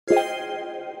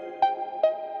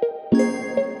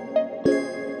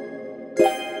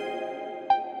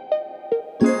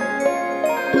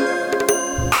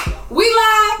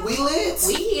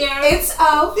It's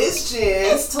O. It's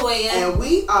Jen. It's Toya. And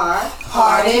we are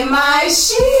Pardon My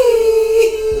She.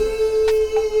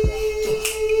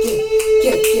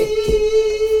 Get.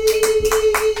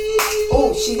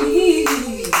 Oh, she. I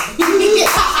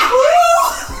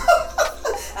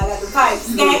got the pipes.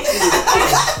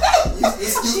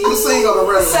 You sing on the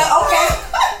radio. Okay.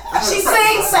 She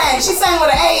sang. She sang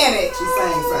with an A in it. She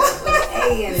sang.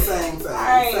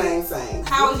 Sang.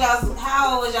 How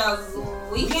was y'all's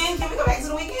weekend? Can we go back to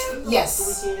the weekend?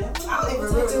 Yes. I don't even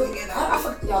remember the weekend. I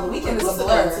forgot, y'all, the weekend is a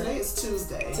blur. Today is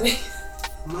Tuesday.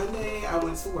 Monday I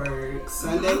went to work.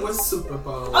 Sunday was Super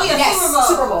Bowl. Oh yeah, yes,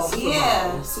 Super Bowl.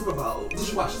 Super Bowl. Did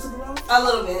you watch the Super Bowl? A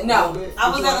little bit. No. I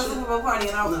was at a Super Bowl party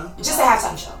and I was Just a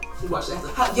halftime show. You watched that?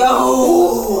 Yo!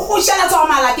 Oh, shout out to all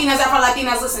my Latinas,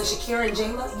 Afro-Latinas. Listen, Shakira and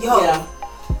J-Lo. Yo. Yeah.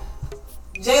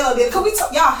 J-Lo did. Can we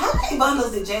talk? Y'all, how many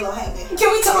bundles did J-Lo have in?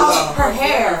 Can we talk about her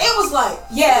hair? It was like,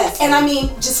 yeah, and I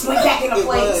mean, just went back into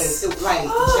place. It was like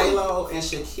J-Lo and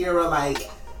Shakira,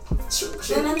 like. That's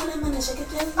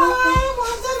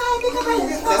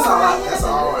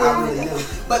all I really knew.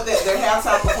 But their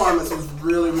halftime performance was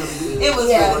really, really good. It was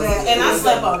really good. And I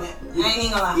slept on it. I ain't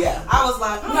even gonna lie. Yeah. I was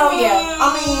like, No, yeah.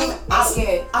 I mean, I'm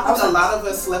scared. I think a lot of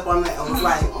us slept on that and was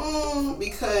like,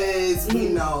 because we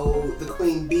know the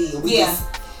Queen Bee. And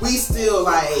we still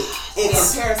like, in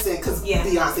comparison, because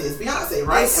Beyonce is Beyonce,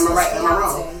 right? Am I right? Am I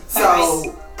wrong?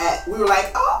 So we were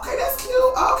like, oh, okay, that's cute.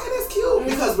 Oh, okay, that's cute.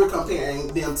 Because we're comparing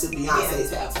them to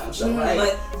Beyonce's halftime show,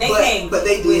 right? But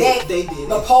they did. They did.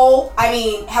 The pole, I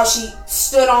mean, how she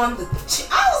stood on the...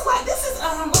 I was like, this is,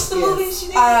 what's the movie she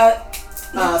did?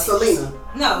 Selena.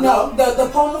 No, the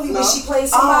pole movie where she played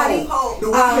somebody. Oh, the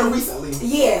one here recently.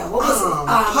 Yeah, what was it?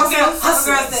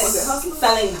 Hustlers. Was it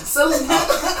Hustlers? Selena.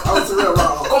 Oh, it's real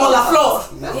wrong. Como la flor.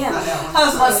 Yeah.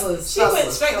 Hustlers. She went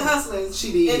straight to Hustlers.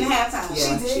 She did. In halftime.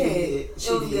 Yeah,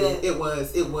 she did. It was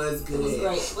good. It was good. It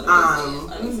was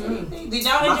great. Did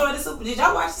y'all enjoy the Super? Did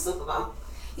y'all watch the Super Bowl?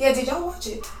 Yeah, did y'all watch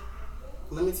it?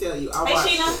 Let me tell you, I watched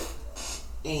it.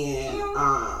 And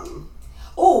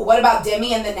oh, what about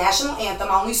Demi and the national anthem?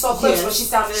 I only saw clips where she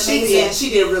sounded amazing. She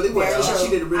did really well. Very true. She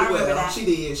did really well. That. She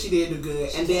did do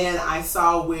good. And then I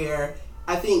saw where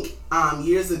I think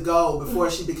years ago, before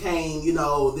she became,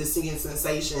 this singing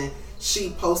sensation,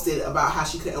 she posted about how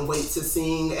she couldn't wait to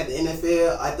sing at the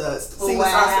NFL at the Sing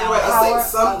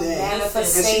something.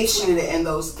 Manifestation. And she tweeted it and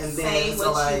then say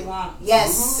what you want.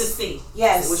 Yes. To see.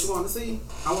 Yes. Say what you want to see.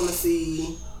 I want to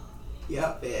see.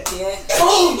 Yep, that. Yeah.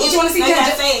 Oh, what you want to see? No, you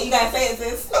gotta say it. You gotta say it,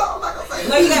 sis. No, I'm not gonna say it.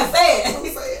 No, you gotta say it. I'm gonna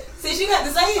say it. Sis, you got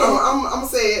to say it. I'm gonna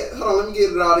say it. Hold on, let me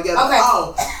get it all together. Okay.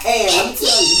 Oh, and let me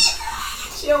tell you.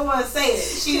 She don't want to say it.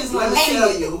 She just want to Let me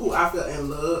tell you who I fell in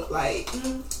love. Like,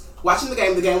 watching the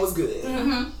game. The game was good.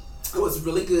 Mm-hmm. It was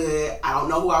really good. I don't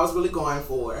know who I was really going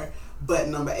for. But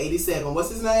number 87,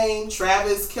 what's his name?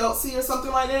 Travis Kelce or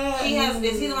something like that? He has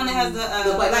this. He's the one that has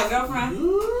the black girlfriend.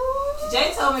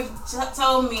 Jay told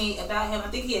me about him. I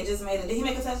think he had just made it. Did he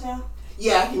make a touchdown?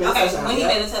 Yeah, he made a touchdown. When he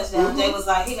made a touchdown, Jay was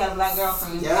like, he got a black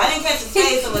girlfriend. Yeah. I didn't catch his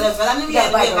face or whatever, but I knew he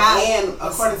had a big vibe. And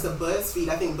according to BuzzFeed,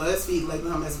 I think BuzzFeed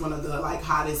labeled him as one of the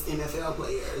hottest NFL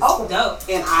players. Oh, dope.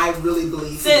 And I really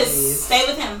believe he Sis, is. stay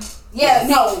with him. Yeah,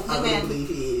 no. I really believe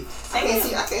he is. I can't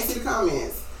see the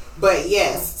comments. But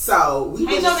yes, so we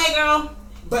Hey, Joe, hey, girl.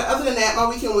 But other than that, my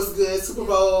weekend was good. Super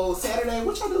Bowl Saturday.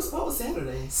 What y'all do? What was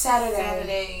Saturday?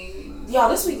 Saturday. Y'all,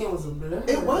 this weekend was a blur.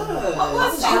 It was. What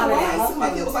was Saturday? It seemed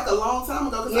like it was a long time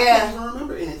ago because I can't even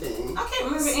remember anything. I can't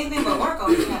remember anything but work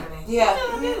on Saturday. Yeah.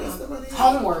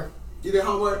 Homework. You did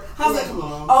homework? How's that coming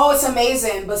along? Oh, it's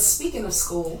amazing. But speaking of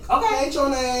school. Okay. What's your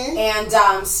name? And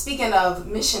speaking of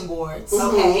mission boards.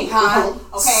 Okay. Okay.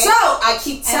 So, I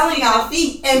keep telling y'all.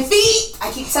 Feet.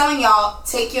 I keep telling y'all,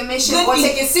 take your mission or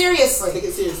take it seriously. Take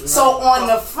it seriously. So, on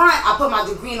the front, I put my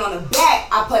degree, and on the back,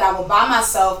 I will buy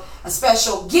myself a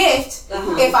special gift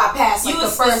if I pass you the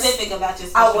was first. Specific about your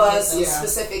special I was gift,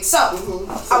 specific. So,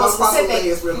 I was specific.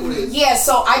 Yeah,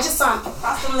 so I just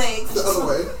cross them legs. The other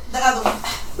way. The other one.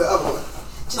 The other one.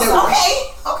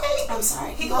 Okay. I'm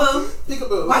sorry. Peekaboo.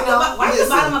 Wipe the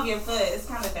bottom of your foot. It's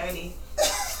kind of dirty.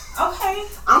 Okay.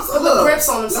 I'm so look. Grips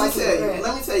on them. Let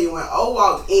me tell you when O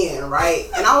walked in, right,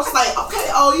 and I was like,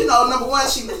 okay, number one,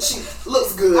 she looks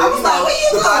good. I was like, where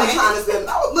you the going? body kind of good.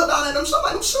 I was looking down at them shoes,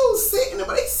 like them shoes sitting,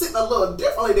 but they sitting a little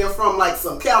differently than from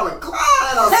some Calvin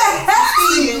Klein or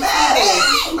Steve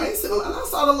Madden. And I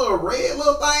saw the little red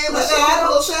little thing,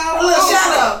 little shadow.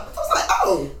 I was like,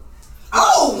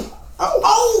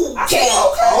 okay.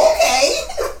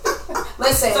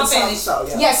 Listen, so I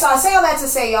say all that to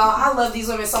say, y'all, I love these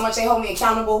women so much. They hold me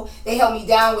accountable. They held me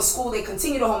down with school. They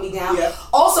continue to hold me down. Yeah.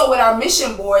 Also, with our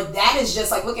mission board, that is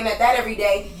just looking at that every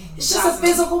day. It's just a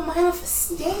physical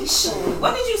manifestation.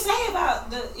 What did you say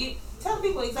about tell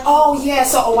people exactly. Oh yeah,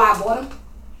 so I bought them.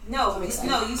 No, you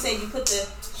said you put the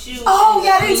shoes. Oh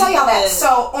yeah, I didn't tell y'all that.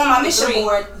 So on my mission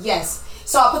board, yes.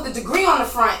 So I put the degree on the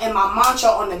front and my mantra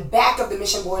on the back of the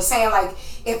mission board, saying like,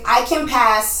 if I can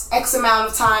pass X amount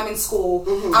of time in school,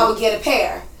 I would get a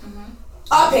pair.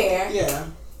 A pair. Yeah.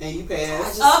 And you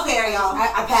passed. A pair, y'all.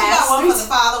 I passed. She got one for the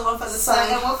Father, one for the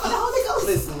Son, and one for the Holy Ghost.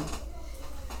 Listen.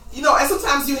 You know, and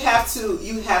sometimes you have to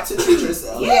treat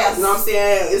yourself. Yes. You know what I'm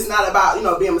saying? It's not about,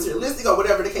 being materialistic or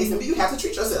whatever the case may be. You have to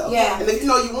treat yourself. Yeah. And if you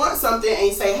want something and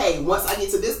you say, hey, once I get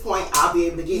to this point, I'll be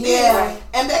able to get there.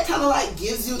 And that kind of like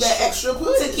gives you that extra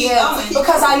push. To keep going.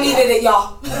 Because I needed it,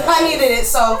 y'all. I needed it.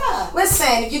 So,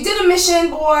 listen, if you did a mission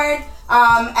board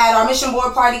at our mission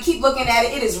board party, keep looking at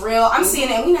it. It is real. I'm seeing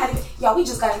it. And we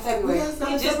just got in February.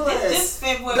 Just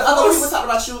February. The other week we talked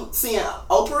about you seeing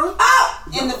Oprah.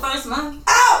 In the first month.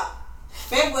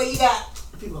 February, you got.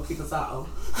 People kick us out.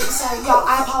 Sorry, y'all.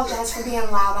 I apologize for being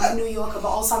loud. I'm a New Yorker, but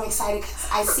also I'm excited because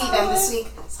I see them this week.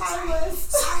 Sorry, neighbors.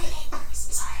 Sorry.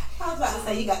 I was about to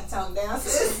say you got to tone down,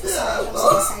 sis. Sorry, I'm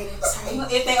so excited. Sorry.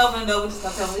 If they open the door, we're just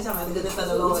gonna tell them we're talking about the goodness of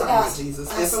the Lord. We're talking about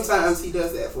Jesus, and sometimes He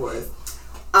does that for us.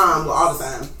 Well, all the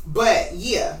time. But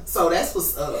yeah, so that's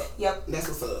what's up. Yep. That's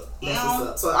what's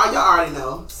up. So y'all already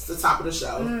know it's the top of the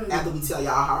show. After we tell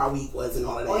y'all how our week was and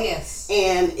all of that. Oh yes.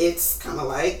 And it's kind of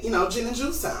like gin and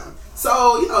juice time.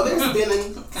 So there's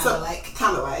been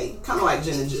kind of like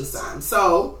gin and juice time.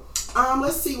 So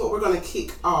let's see what we're gonna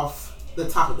kick off the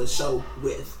top of the show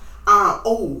with. I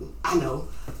know.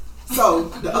 So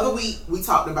the other week we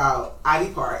talked about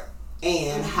Ivy Park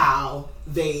and how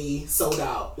they sold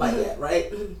out like that,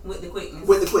 right? With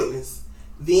the quickness.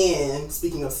 Then,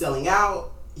 speaking of selling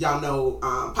out, y'all know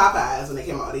Popeyes, when they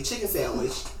came out with their chicken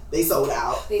sandwich, they sold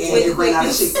out. And they ran out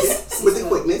of chicken with the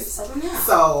quickness.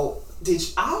 So, did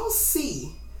y'all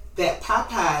see that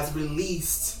Popeyes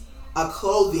released a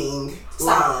clothing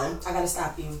line? I gotta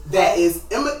stop you. That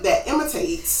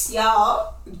imitates,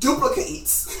 y'all,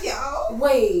 duplicates, y'all.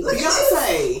 Wait,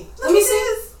 Beyonce. Let me see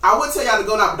this. I would tell y'all to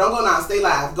go now, but don't go now. Stay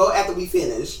live. Go after we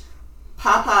finish.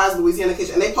 Popeyes Louisiana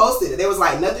Kitchen, and they posted it. They was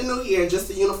like, nothing new here, just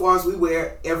the uniforms we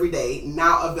wear every day,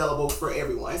 now available for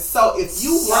everyone. So if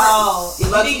you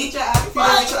didn't get your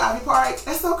Ivy Park,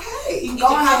 that's okay. You can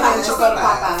go ahead and go to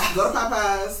Popeyes. Go to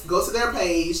Popeyes. Go to their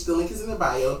page. The link is in the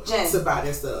bio to buy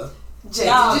their stuff. They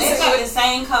got the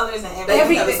same colors and everything.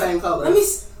 They have the same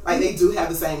colors. They do have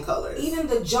the same colors. Even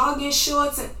the jogging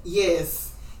shorts. Yes.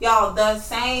 Y'all, the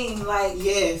same,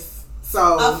 yes.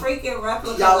 So a freaking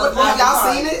replica. Have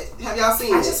y'all seen it? Have y'all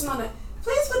seen it? I just wanna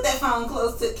please put that phone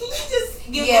close to. Can you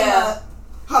just give them a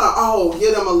hold on? Oh,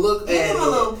 give them a look at it. Give them a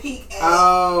little peek at it.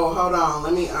 Oh, hold on.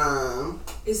 Let me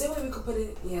Is there a way we could put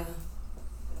it? Yeah.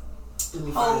 Let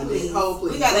me find it.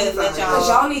 We gotta let y'all. Cause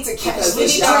y'all need to catch. We need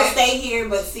to stay here,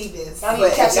 but see this. Y'all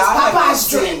need to catch this Popeyes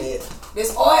drip.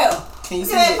 This oil. Can you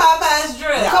see that Popeyes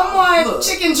drip? Yeah. Come on,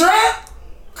 chicken drip.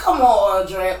 Come on,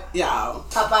 drip. Y'all.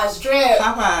 Popeyes drip.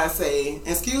 Popeyes say,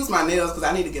 excuse my nails because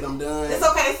I need to get them done. It's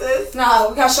okay, sis. Nah,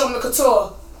 we gotta show them the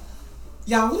couture.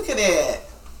 Y'all, look at that.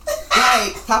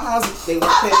 Like, Popeyes, they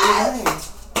weren't playing any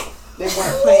games. They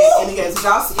weren't playing any games. Did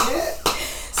y'all see that?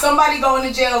 Somebody going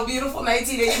to jail, beautiful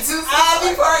 1982.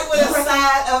 Ivy Park with a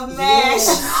side of mash.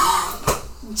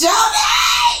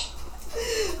 Johnny!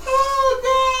 Oh,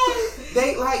 God.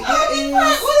 They like that Ivy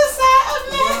Park with a side of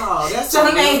mash. No, that's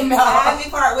your name. No. Ivy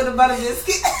Park with a butter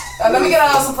biscuit. Let me get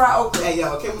some fried okra. Hey,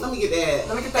 yo, let me get that.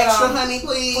 Let me get that extra honey,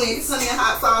 please. Honey and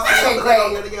hot sauce. Okay,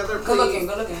 great. Together, good looking.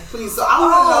 Please. So I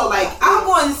want to know, I'm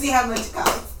going to see how much it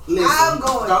costs. Listen, I'm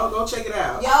going. Go check it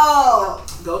out. Yo.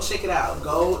 Go check it out.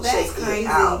 That's crazy.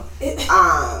 It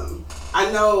out.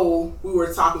 I know we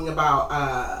were talking about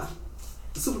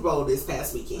the Super Bowl this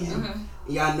past weekend.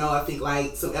 Mm-hmm. Y'all know, I think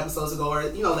like some episodes ago, or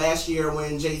last year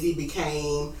when Jay-Z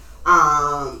became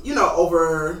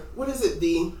over, what is it,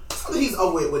 something he's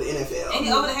over with the NFL. And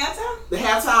he over the halftime? The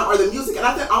halftime or the music, and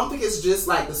I don't think it's just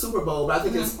like the Super Bowl, but I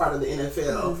think it's part of the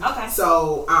NFL. Mm-hmm. Okay.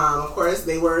 So of course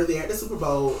they were there at the Super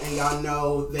Bowl, and y'all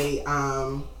know they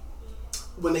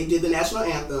when they did the national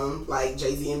anthem, like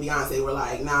Jay-Z and Beyonce were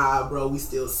like, nah, bro, we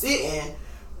still sitting,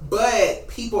 but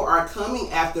people are coming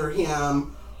after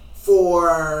him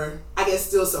for, I guess,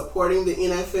 still supporting the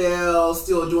NFL,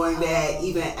 still doing that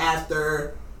even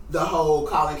after the whole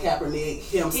Colin Kaepernick,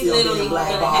 him still being blackballed. He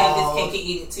literally have his cake and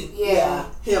eat it too. Yeah.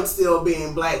 Him still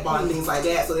being blackballed and things like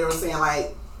that. So they were saying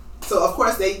like, so of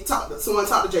course someone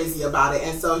talked to Jay-Z about it,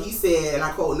 and so he said, and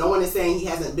I quote, "No one is saying he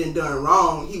hasn't been done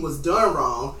wrong. He was done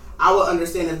wrong. I would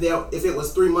understand if it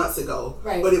was 3 months ago,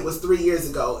 right. but it was 3 years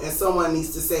ago, and someone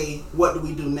needs to say, what do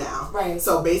we do now? Right.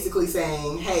 So basically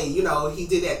saying, hey, you know, he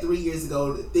did that 3 years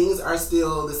ago. Things are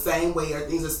still the same way, or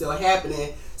things are still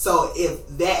happening. So if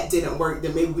that didn't work,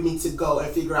 then maybe we need to go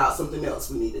and figure out something else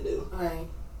we need to do. Right.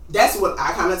 That's what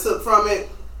I kind of took from it.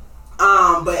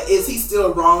 But is he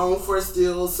still wrong for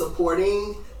still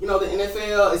supporting, you know, the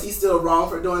NFL? Is he still wrong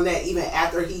for doing that even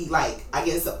after he, like, I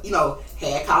guess, you know,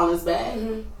 had Collins back?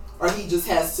 Mm-hmm. Or he just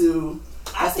has to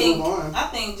move on? I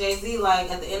think Jay-Z,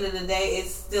 like, at the end of the day,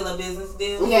 it's still a business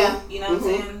deal. Yeah. You know what I'm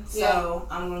saying? So,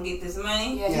 I'm going to get this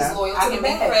money. Yeah, he's loyal to I can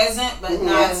be present, but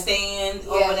not stand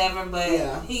or whatever,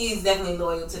 but he's definitely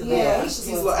loyal to the bag. Yeah, he's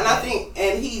loyal. And I think,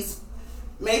 and he's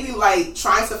maybe, like,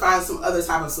 trying to find some other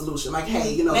type of solution. Like,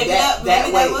 hey, you know, that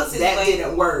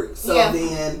didn't work. So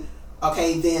then,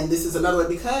 okay, then this is another way.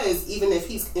 Because even if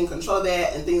he's in control of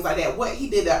that and things like that, what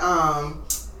he did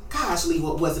gosh, Lee,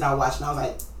 what was it I watched? And I was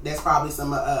like, that's probably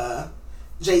some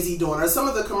Jay-Z doing, or some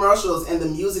of the commercials and the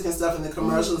music and stuff in the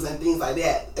commercials and things like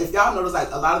that. If y'all notice,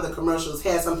 like, a lot of the commercials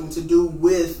had something to do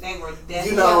with, they were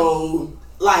definitely, you know,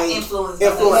 like influence.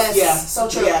 Yes, so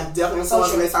true. Yeah, definitely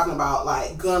influence. They're talking about,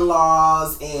 like, gun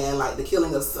laws and, like, the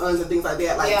killing of sons and things like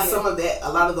that. Like, some of that,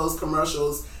 a lot of those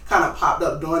commercials kind of popped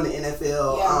up during the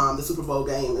NFL, the Super Bowl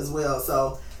game as well.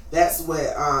 So that's what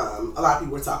a lot of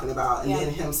people were talking about. And then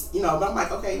him, you know, but I'm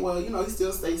like, okay, well, you know, he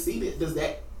still stays seated. Does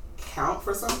that count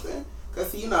for something?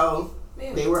 Because, you know,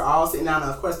 they were all sitting down.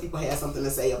 And of course, people had something to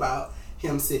say about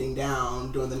him sitting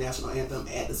down during the national anthem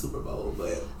at the Super Bowl.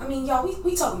 But I mean, y'all,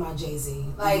 we talking about Jay-Z.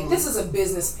 Like, this is a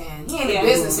businessman. He ain't a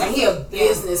businessman. He a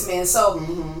businessman. So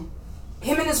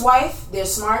him and his wife, they're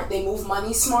smart. They move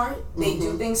money smart. They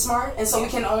do things smart. And so we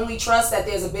can only trust that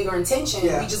there's a bigger intention.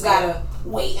 We just gotta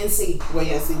wait and see.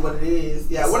 Wait and see what it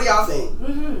is. Yeah, what do y'all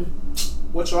think?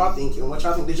 What y'all thinking? What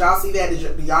y'all think? Did y'all see that?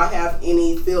 Do y'all have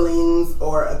any feelings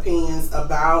or opinions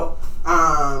about,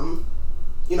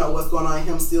 you know, what's going on?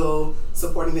 Him still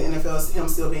supporting the NFL, him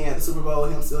still being at the Super Bowl,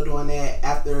 him still doing that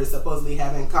after supposedly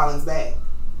having Collins back.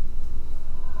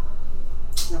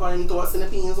 Got any thoughts and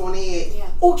opinions on it? Yeah.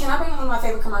 Oh, can I bring up one of my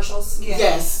favorite commercials?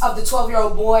 Yes. Of the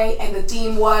 12-year-old boy, and the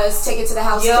theme was "Take It to the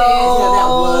House." Yeah, that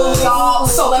was. Y'all,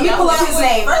 so let me pull up his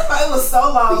name. First of all, it was so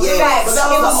long. Yeah, it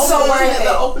was so worth it.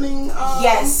 The opening.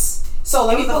 Yes. So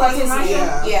let me pull up his name.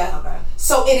 Yeah. Okay.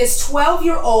 So it is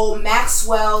 12-year-old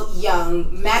Maxwell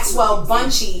Young, Maxwell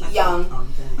Bunchy Young,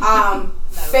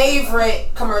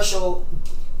 favorite commercial.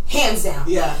 Hands down.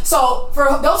 Yeah. So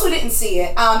for those who didn't see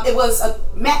it, it was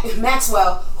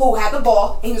Maxwell who had the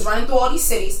ball. And he was running through all these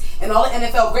cities, and all the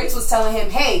NFL greats was telling him,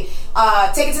 "Hey,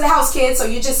 take it to the house, kid." So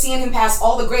you're just seeing him pass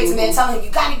all the greats, and then telling him,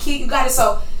 "You got it, kid. You got it."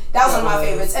 So that was one of my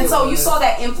favorites. And so you saw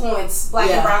that influence Black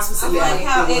and Brown specifically.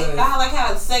 I like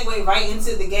how it segued right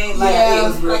into the game. Like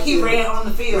he ran on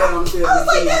the field. I was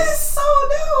like, that is so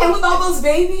dope. And with all those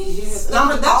babies. Yes. The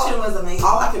production was amazing.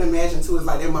 All I can imagine too is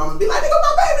like their mama be like, "They got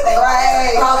my baby." They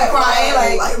probably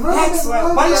crying like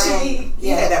Maxwell. He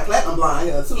had that platinum blonde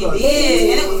hair too. He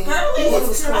did, and it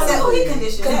was curly. I said, "Oh, he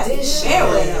conditioned that."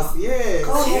 Yes.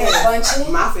 Go ahead,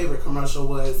 Bunchy. My favorite commercial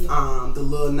was the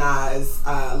Lil Nas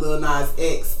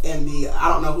X. And I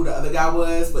don't know who the other guy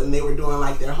was, but they were doing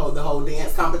like the whole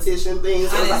dance competition thing.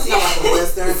 So it was like kind of like a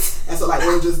western, and so like they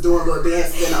were just doing little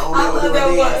dances, and the old man would do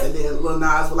a dance, and then Lil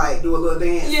Nas would like do a little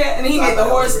dance. Yeah, and he made the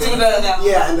horse do the.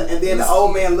 Yeah, and then the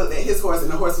old man looked at his horse,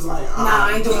 and the horse was like, "Nah,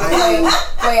 I ain't doing it.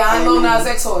 Wait, I ain't Lil Nas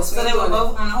X horse." So they were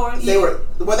both on the horse. They were.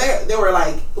 Well, they were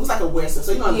like, it was like a western.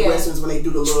 So you know the westerns when they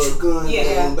do the little gun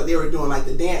thing, but they were doing like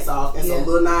the dance off, and so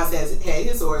Lil Nas had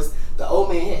his horse. The old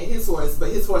man had his horse, but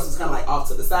his horse was kind of like off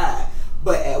to the side.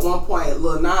 But at one point,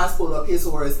 Lil Nas pulled up his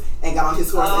horse and got on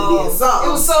his horse and did something.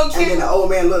 It was so cute. And then the old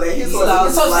man looked at his horse.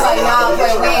 And so she's like, "Nah,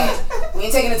 we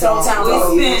ain't taking it to Old Town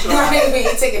Road. We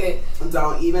ain't taking it."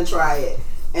 Don't even try it.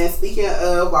 And speaking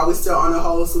of, while we're still on the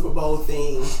whole Super Bowl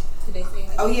thing.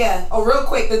 Oh yeah. Oh, real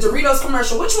quick, the Doritos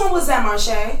commercial. Which one was that,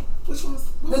 Marche? Which one?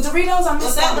 The Doritos. I missed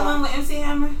was that the one with MC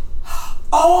Hammer?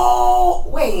 Oh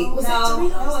wait, was that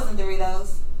Doritos? That wasn't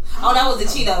Doritos. Oh, that was the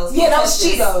Cheetos. Yeah, that was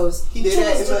Cheetos. He did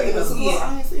that in the Super Bowl.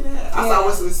 I didn't see that. I saw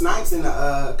Wesley Snipes in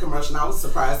the commercial. I was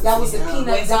surprised. That was the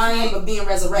peanut dying but being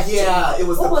resurrected. Yeah, it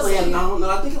was the plan. I don't know.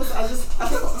 I think it was. I don't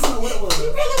know what it was.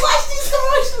 You really watch these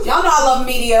commercials? Y'all know I love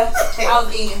media. I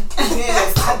was eating.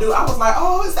 Yes, I do. I was like,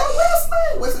 oh, is that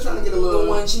Wesley? Wesley trying to get a little. The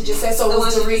one she just said. So it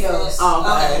was Doritos.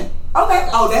 Okay.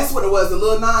 Oh, that's what it was. The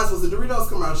Lil Nas was the Doritos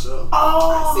commercial.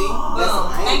 Oh, see.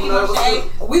 Thank you,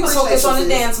 Marche. We was focused on the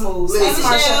dance moves. Hey,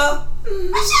 Michelle.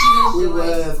 We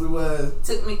was.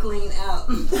 Took me clean out.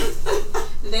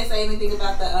 Did they say anything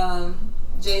about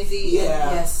Jay-Z.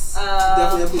 Yeah. Yes.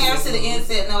 Harris to the End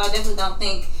said, no, I definitely don't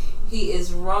think he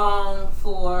is wrong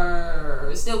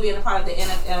for still being a part of the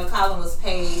NFL. Colin was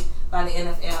paid by the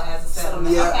NFL as a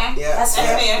settlement. Yeah, okay. Yeah, that's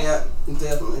fair. Yeah,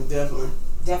 definitely.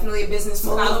 Definitely a business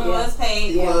move. Colin was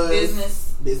paid.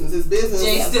 Business. Business is business.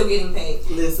 Jay's still getting paid.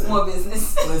 Listen. More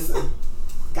business. Listen.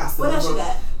 What else you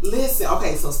got? Listen,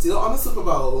 okay, so still on the Super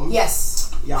Bowl.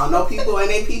 Yes. Y'all know people and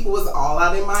they people was all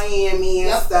out in Miami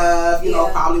and stuff. You know,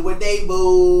 probably with they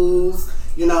booze.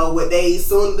 You know, with they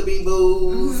soon to be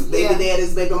booze. Baby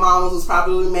daddies, baby mamas was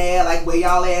probably mad. Like, where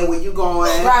y'all at? Where you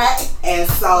going? Right. And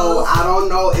so, I don't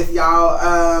know if y'all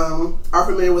are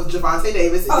familiar with Javante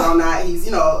Davis. If y'all not, he's,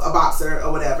 you know, a boxer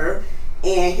or whatever.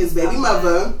 And his baby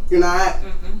mother, you're not.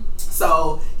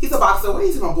 So, he's a boxer. What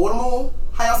is he from? Baltimore?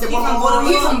 How y'all say Baltimore?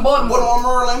 He's from Baltimore.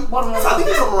 Maryland? Baltimore. So I think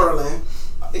he's from Maryland.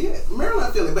 Yeah,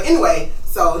 Maryland, Philly. But anyway,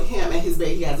 so him and his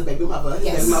baby, he has a baby mother.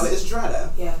 His baby mother is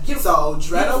Dretta. Yeah. So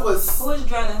Dretta was... Who is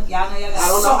Dretta? Y'all know y'all got... I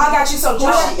don't know. So I got you. So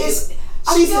Dretta is...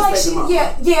 I feel like she,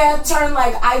 turned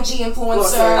like IG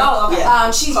influencer. Oh,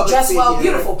 okay. She's public dressed well,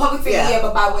 figure. beautiful. Public figure,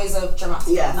 but by ways of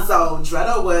Javante. Yeah, so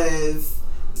Dretta was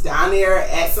down there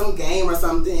at some game or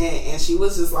something, and she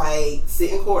was just like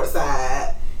sitting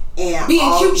courtside. And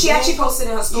being cute, she actually posted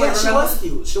in her story. Yeah,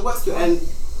 she was cute, and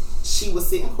she was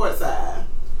sitting courtside,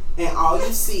 and all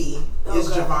you see is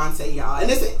Javante, y'all. And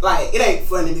it's like, it ain't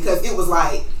funny because it was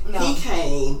like he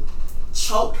came,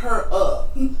 choked her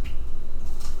up,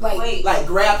 like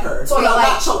grabbed her. So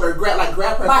not choked her, grab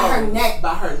her by her neck,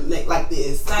 like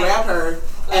this, grab her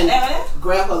and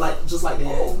grab her like just like that.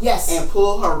 Oh, yes, and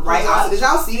pull her right out. Did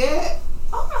y'all see that?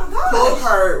 Oh my god! Pull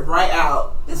her right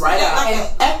out,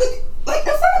 like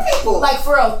in front of people. Like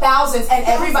for real, thousands. And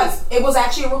everybody, it was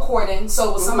actually a recording.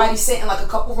 So it was somebody sitting like a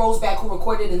couple rows back who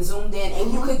recorded and zoomed in.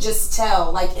 And you could just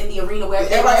tell, like in the arena where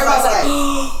everybody's like,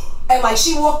 and like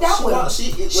she walked out with him.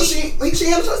 She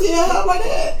had a choice. Yeah, like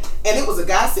that. And it was a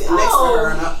guy sitting next to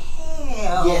her.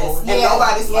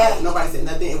 And nobody said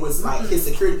nothing. It was like his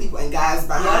security people and guys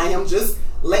behind him just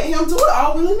letting him do it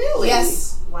all willy-nilly.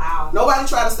 Yes. Wow. Nobody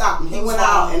tried to stop him. He went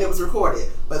out and it was recorded.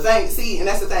 But and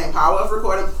that's the thing, power of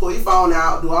recording, pull your phone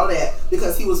out, do all that,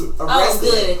 because he was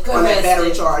arrested on that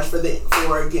battery charge for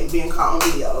being caught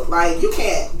on video. Like, you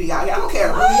can't be out here. I don't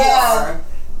care who you are.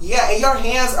 Yeah, and your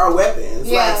hands are weapons.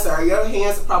 Yeah. Like, sir, your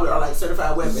hands probably are like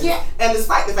certified weapons. Yeah. And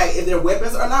despite the fact if they're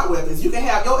weapons or not weapons, you can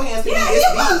have your hands can be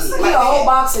this big. Like a whole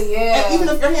boxer, And even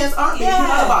if your hands aren't big, you're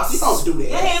not a boxer. You don't do that.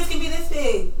 Your hands can be this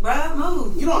big, bruh.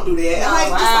 Move. You don't do that. And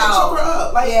just like choke her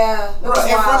up. Like,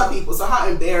 in front of people. So how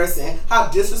embarrassing, how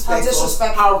disrespectful,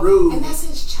 how rude. And that's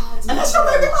his child. And that's your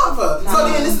baby mother. So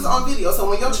then this is on video. So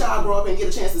when your child grow up and get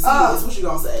a chance to see this, what you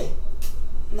gonna say?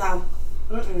 No.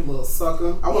 Little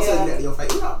sucker. I won't tell you that to your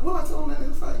face. What I tell him that to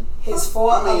your face? His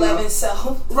 4'11"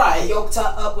 self yoked her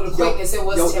up with a quickness. It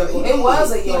was terrible. It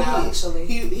was a yoke, actually.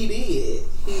 He did.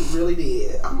 He really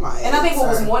did. I'm like, and I think what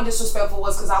was more disrespectful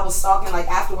was because I was stalking like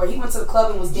afterward. He went to the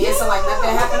club and was dancing like nothing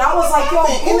happened. I was like, yo,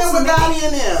 and then what got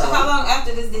in there? So how long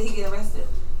after this did he get arrested?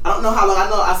 I don't know how long. I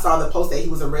know I saw the post that he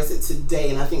was arrested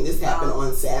today, and I think this happened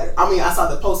on Saturday. I mean, I saw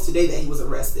the post today that he was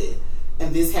arrested,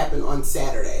 and this happened on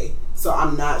Saturday. So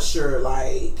I'm not sure,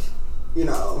 like, you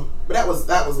know, but that was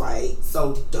like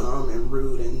so dumb and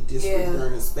rude and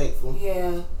disrespectful.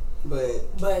 Yeah.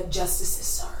 But justice is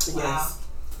served. Yes.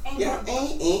 Wow. Yeah,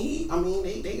 and he, I mean,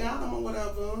 they got him or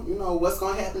whatever. You know, what's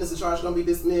gonna happen? Is the charge gonna be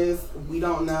dismissed? We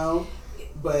don't know.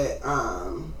 But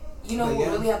you know who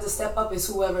really have to step up is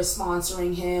whoever's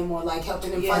sponsoring him or like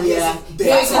helping him fund listen, facts.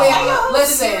 That's gonna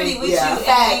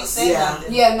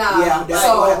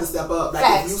have to step up. Like,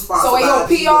 facts. if you sponsor so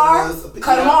PR,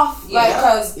 cut him off. Like,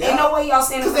 cause ain't no way y'all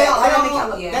stand for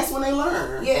that. That's when they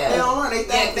learn. Yeah, they don't learn. They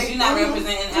think you're not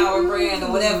representing our brand or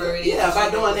whatever it is. Yeah,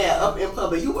 by doing that up in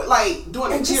public, you would like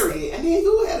doing it period, and then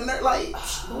you had a nerd like,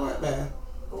 boy, man.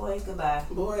 Boy, goodbye.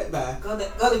 Boy, bye. Go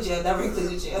to jail. Directly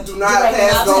to jail. Do not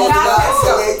pass go.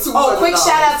 Oh, quick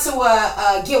shout out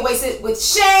to Get Wasted with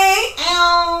Shane.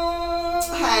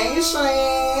 Hey,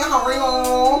 Shane. How are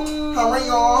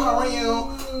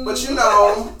you? But you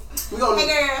know, we're gonna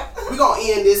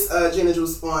end this gin and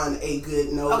juice on a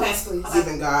good note. Okay, please.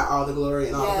 Giving God all the glory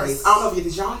and all the praise. I don't know if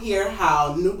did y'all hear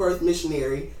how New Birth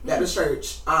Missionary Baptist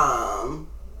Church I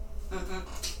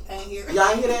ain't hear. Y'all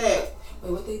ain't hear that?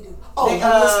 Wait, what they do?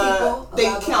 They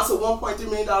canceled $1.3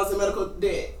 million in medical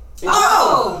debt. Yeah.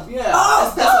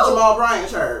 That's Pastor Jamal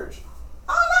Bryant Church.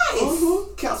 Oh,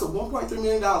 nice. Canceled $1.3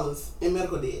 million in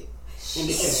medical debt. For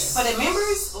the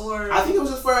members, or I think it was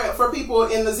just for people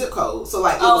in the zip code. So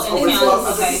like, it was over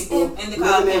 1,200 people in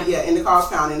DeKalb County. In DeKalb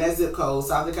County, in that zip code,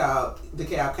 South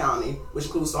DeKalb County, which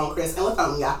includes Stonecrest and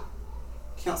Lithonia.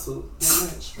 Counsel that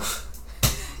much.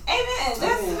 Amen.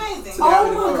 That's amazing.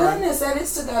 Oh my goodness, that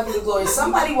is to God be the glory.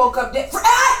 Somebody woke up dead.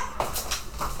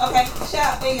 Okay,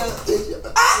 shout. There you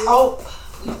go. Oh.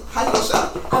 How you gonna shout?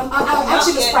 I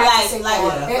actually was practicing. You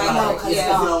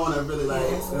don't want to really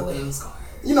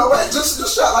you know what? Just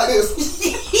shout like this. Just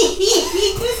give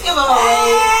him a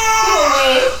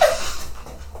wave.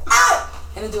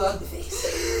 And do ugly face.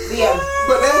 Yeah.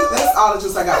 But that's all the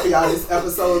juice I got for y'all this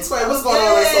episode. Tway, what's going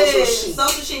on with Social Chic?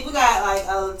 Social Chic, we got like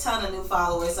a ton of new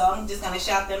followers, so I'm just gonna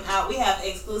shout them out. We have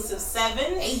Exclusive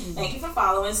 7. Thank you for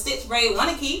following. Stitch Braid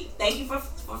Wanna Keep. Thank you for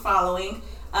following.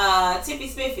 Tippy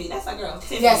Spiffy, that's our girl.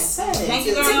 Tiffany. Yes. Thank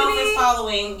you, girl, for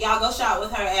following. Y'all go shop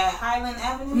with her at Highland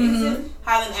Avenue. Is it?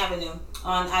 Highland Avenue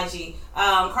on IG.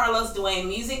 Carlos Dwayne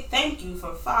Music. Thank you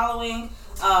for following.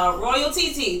 Royal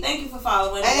TT, thank you for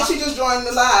following. And she just joined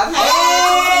the live.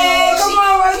 Hey, come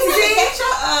on, Royal TT. Catch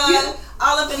her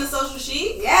all up in the Social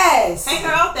Chic. Yes. Hey,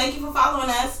 girl, thank you for following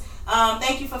us.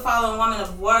 Thank you for following Woman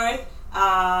of Worth.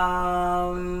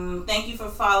 Thank you for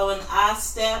following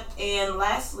iStep. And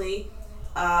lastly,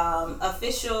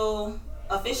 Officials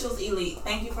Elite.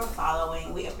 Thank you for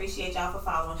following. We appreciate y'all for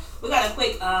following. We got a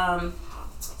quick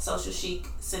Social Chic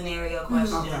scenario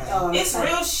question. Okay. It's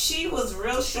real. She was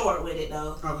real short with it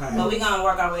though. Okay. But we're gonna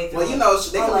work our way through. Well, you know,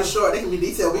 they can be short. They can be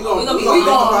detailed. We're gonna make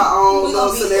our own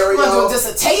little scenario. We're gonna do a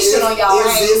dissertation on y'all.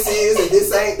 If this is and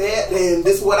this ain't that, then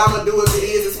this is what I'm gonna do if it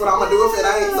is. This is what I'm gonna do if it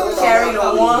ain't. So carry the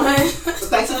one. So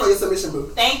thank you for your submission,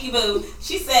 boo. Thank you, boo.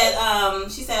 She said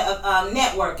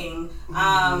networking.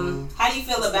 How do you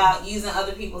feel about using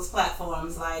other people's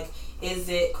platforms? Like, is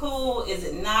it cool? Is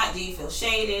it not? Do you feel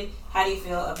shaded? How do you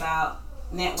feel about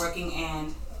networking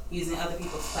and using other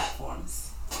people's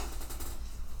platforms?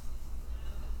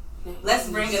 Let's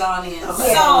bring it on in.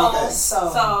 Okay.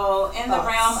 So in the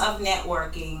realm of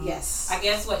networking, yes, I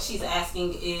guess what she's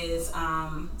asking is,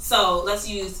 so let's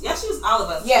use all of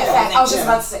us. Yeah, I was just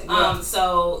about to say.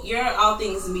 So you're all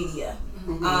things media.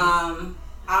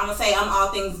 I'm gonna say I'm all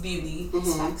things beauty.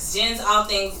 Jen's all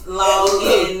things law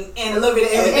and a little bit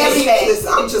of everything.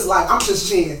 Listen, I'm just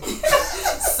Jen.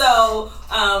 So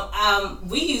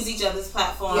we use each other's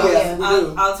platforms all the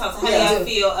time. So how do y'all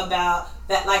feel about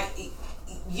that? Like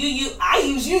I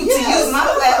use you to use my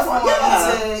platform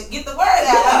to get the word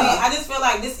out. I mean, I just feel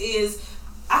like this is.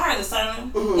 I heard a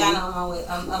sermon. Y'all know I'm with.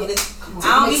 I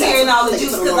don't be hearing all the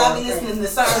juice because I be listening to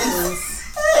sermons.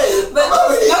 But no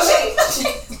shade.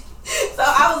 So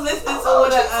I was listening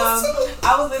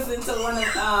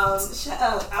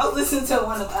to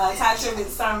one of Ty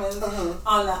Tribbett's sermons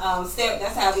on the stair.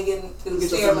 That's how we get through the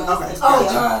stairwell. Okay.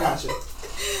 Gotcha.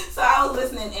 So I was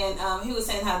listening, and he was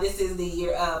saying how this is the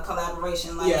year of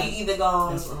collaboration. Like you either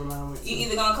gonna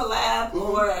collab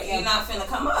or you're not finna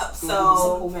come up.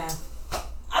 So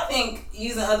I think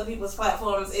using other people's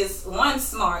platforms is one,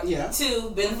 smart,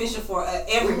 two, beneficial for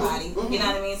everybody. You know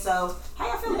what I mean? So how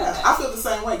y'all feel about that? I feel the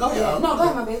same way. Go ahead. No, go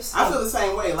ahead, my babes. I feel the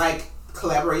same way. Like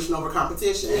collaboration over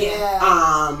competition.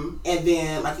 Yeah. And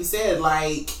then like you said,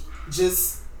 like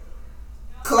just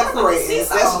collaborating.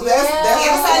 That's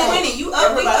everybody winning. You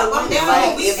up, we up, I'm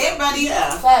down. Everybody.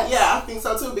 Yeah, I think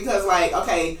so too. Because like,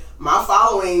 okay, my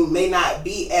following may not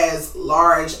be as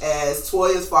large as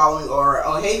Toya's following or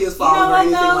Ohavia's following or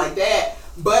anything like that,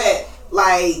 but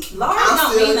like large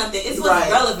don't mean nothing. It's what's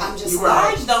relevant. I'm just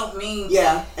large don't mean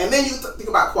and then you think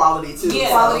about quality too.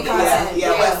 Quality content.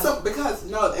 But because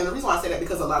and the reason why I say that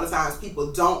because a lot of times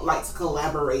people don't like to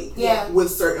collaborate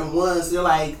with certain ones. They're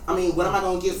like, I mean, what am I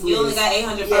going to get from this? You only got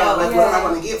 800 followers. What am I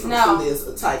going to get from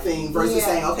this type thing versus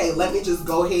saying, okay, let me just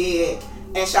go ahead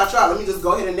and shout you out. Let me just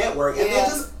go ahead and network, and then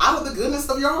just out of the goodness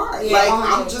of your heart, like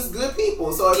 100. I'm just good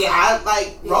people. So if I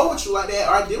like roll with you like that,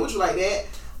 or I deal with you like that,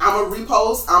 I'm a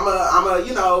repost. I'm a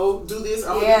do this.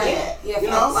 I'm gonna do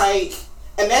that. Like,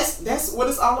 and that's what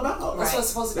it's all about. That's what it's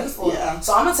supposed to be for.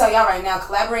 So I'm gonna tell y'all right now,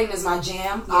 collaborating is my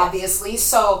jam, obviously.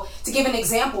 So to give an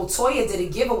example, Toya did a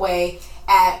giveaway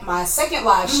at my second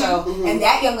live show, and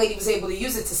that young lady was able to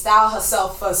use it to style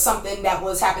herself for something that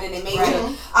was happening in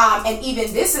major. And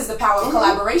even this is the power of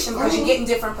collaboration because you're getting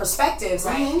different perspectives.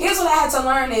 Here's what I had to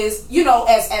learn is,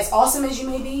 as awesome as you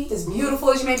may be, as beautiful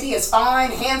as you may be, as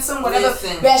fine, handsome, whatever,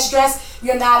 best dressed,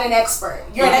 you're not an expert.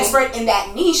 You're an expert in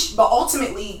that niche, but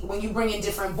ultimately when you bring in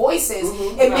different voices,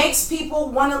 it makes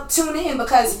people want to tune in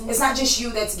because it's not just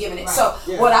you that's giving it. So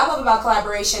what I love about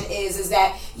collaboration is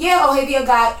that Ohavia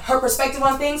got her perspective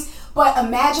on things, but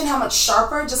imagine how much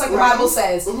sharper, just like the Bible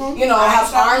says, how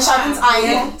iron sharpens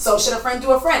iron, so should a friend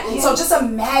do a friend. So just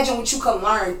imagine what you can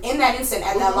learn in that instant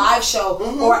at that live show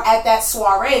or at that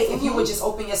soiree if you would just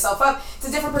open yourself up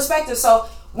to different perspectives. So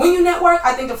when you network,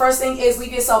 I think the first thing is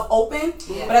leave yourself open,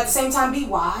 but at the same time be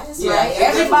wise, right?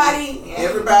 Everybody,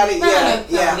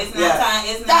 yeah. It's not time.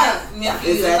 It's not meant for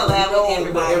you to collab with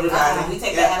everybody. We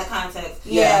take that out of context.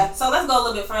 Yeah. So let's go a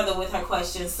little bit further with her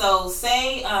question. So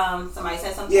say somebody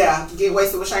said something. Yeah. Get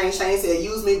wasted with Shane. Shane said,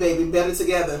 "Use me, baby. Better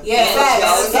together." Yes.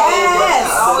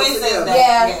 Always says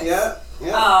that.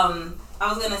 Yeah.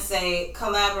 I was gonna say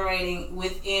collaborating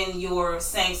within your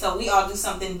same. So we all do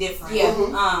something different.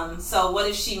 Yeah. So what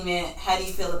if she meant? How do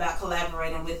you feel about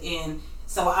collaborating within?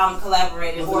 So I'm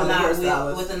collaborating with another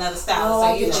stylist.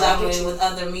 So you're collaborating with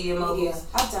other media moguls.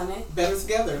 Yeah, I've done it. Better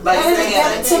together.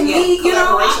 To me, you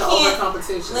know, over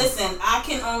competition. Listen, I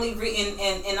can only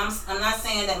and I'm not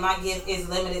saying that my gift is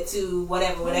limited to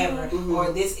whatever,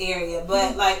 or this area,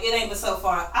 but like it ain't but so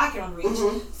far I can reach.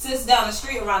 Sis down the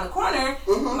street around the corner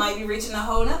might be reaching a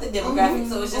whole nother demographic.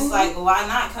 So it's just like, why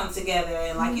not come together?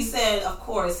 And like you said, of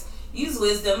course, use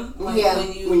wisdom when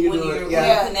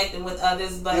you're connecting with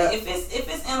others, but if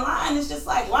it's in line, it's just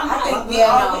like, why not? We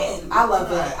all win. I love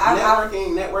that.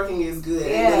 Networking is good.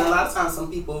 And then a lot of times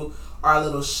some people are a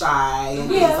little shy and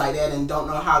things like that and don't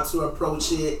know how to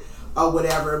approach it or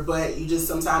whatever, but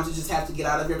sometimes you just have to get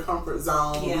out of your comfort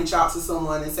zone, reach out to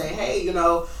someone and say, hey, you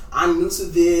know, I'm new to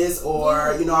this,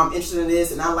 or you know, I'm interested in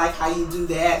this and I like how you do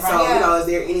that. So you know, is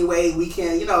there any way we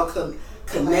can, you know,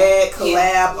 connect,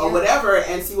 collab, or whatever,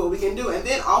 and see what we can do. And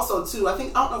then also too, I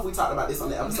don't know if we talked about this on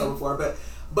the episode before,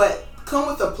 but come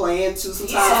with a plan too.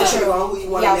 Sometimes depending on who you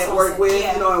want to network with,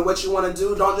 you know, and what you want to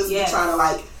do. Don't just be trying to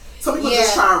like. Some people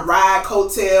just try and ride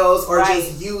coattails or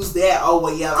just use that. Oh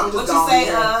well, I'm just going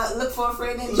here. Look for a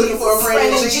friend in Jesus. Looking for a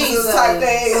friend in Jesus type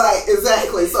thing. Like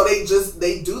exactly. So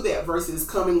they do that versus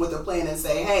coming with a plan and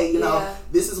say, hey, you know,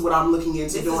 this is what I'm looking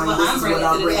into doing. This is what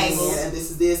I'm bringing in, and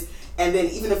this is this. And then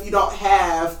even if you don't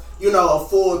have, you know, a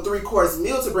full 3-course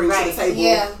meal to bring to the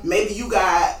table, maybe you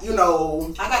got, you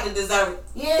know, I got the dessert.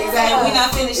 Yeah, exactly. We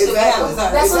not finished till we have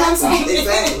dessert. That's what I'm saying.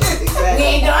 Exactly. We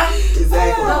ain't done.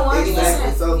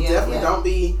 Exactly. So definitely don't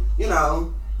be, you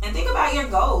know. And think about your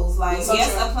goals. Like a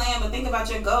plan, but think about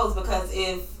your goals, because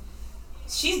if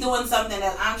she's doing something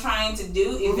that I'm trying to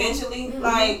do eventually,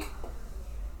 like.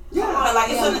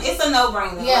 It's a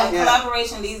no-brainer. Like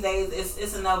collaboration these days,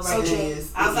 it's a no-brainer.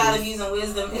 So outside of using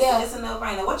wisdom, it's a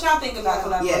no-brainer. What y'all think about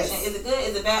collaboration? Is it good?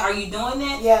 Is it bad? Are you doing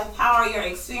it? Yeah. How are your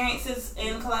experiences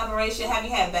in collaboration? Have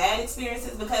you had bad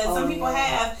experiences? Because some people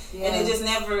have, and it just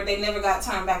they never got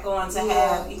turned back on to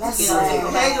have.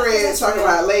 Hey, Greg, talking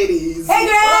about ladies. Hey,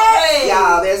 Greg.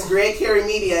 Y'all, there's Greg Carey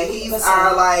Media. He's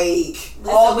our like.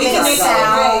 We can make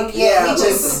sound.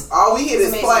 Just all we hear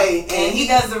is play, and he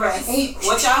does the rest.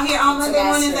 What y'all hear on Monday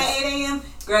mornings at 8 a.m.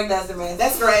 Greg does the rest.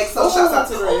 That's Greg. So shout out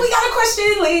to Greg. We got a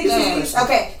question, ladies.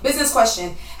 Okay, business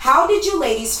question. How did you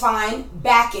ladies find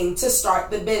backing to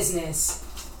start the business?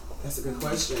 That's a good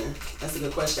question.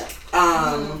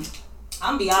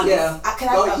 I'm be honest. Yeah.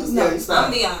 I'm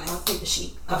be honest. I'll take the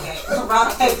sheet. Okay.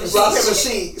 Rock, paper,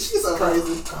 sheet. She's so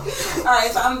crazy. All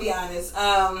right, so I'm gonna be honest.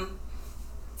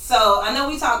 So I know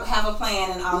we have a plan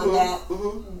and all of that.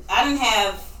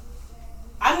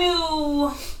 I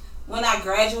knew when I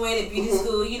graduated beauty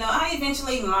school, you know, I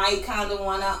eventually might kind of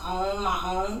want to own my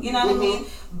own, you know what I mean?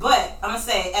 But I'm going to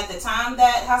say, at the time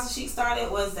that House of Chic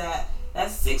started,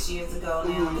 that's 6 years ago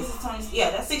now. This is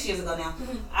that's 6 years ago now.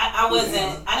 I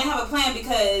didn't have a plan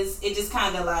because it just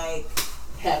kind of like,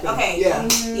 happened. Okay,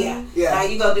 now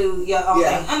you go do your own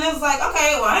thing. And it was like,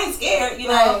 okay, well, I ain't scared, you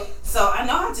know? Right. So I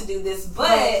know how to do this,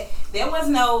 but there was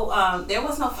no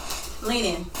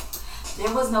lean-in.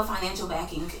 There was no financial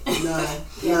backing. None.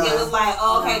 It was like,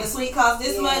 the suite cost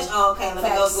this much. Oh, okay,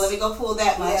 let me go pull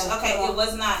that much. It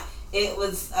was not. It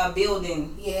was a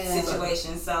building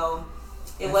situation. So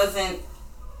it wasn't.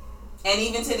 And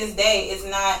even to this day, it's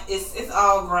not. It's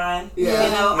all grind. Yeah.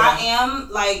 You know, I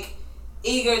am like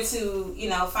eager to, you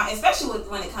know, find, especially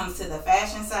when it comes to the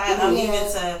fashion side. I'm even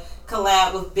to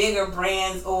collab with bigger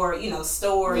brands or, you know,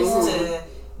 stores to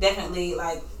definitely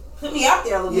like put me out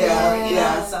there a little bit more, you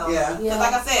know. So, because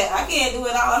like I said, I can't do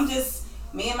it all. I'm just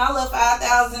me and my little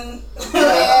 5,000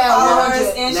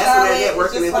 followers in Charlotte.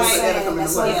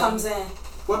 That's what it comes in.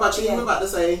 What about you? You were about to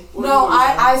say?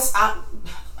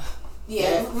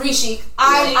 Re-Chic.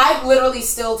 I literally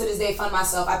still to this day fund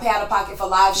myself. I pay out of pocket for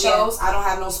live shows. I don't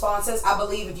have no sponsors. I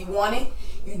believe if you want it,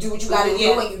 you do what you got to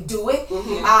do and you do it.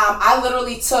 I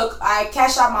literally I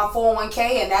cashed out my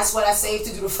 401k and that's what I saved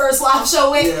to do the first live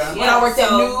show with when I worked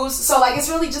at News. So like it's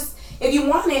really just, if you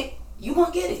want it, you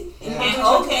won't get it. And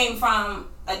O came from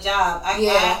a job.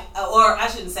 I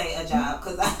shouldn't say a job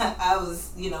because I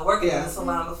was, you know, working in the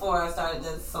salon before I started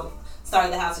the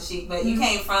started the House of Chic, but you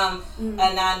came from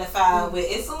a 9 to 5. With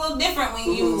it's a little different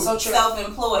when you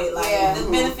self-employed. Like the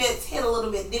benefits hit a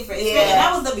little bit different. Yeah. And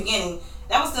that was the beginning.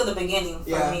 That was still the beginning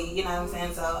for me. You know what I'm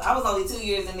saying? So I was only 2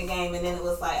 years in the game, and then it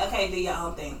was like, okay, do your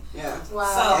own thing. Yeah. Wow.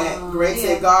 So and Greg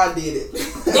said God did it.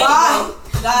 God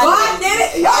did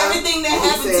it. Everything that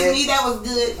happened to me that was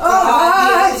good.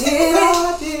 God did it.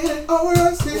 God did it.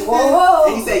 Oh,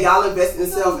 and he said, y'all invest in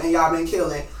yourself, and y'all been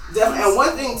killing. Definitely. And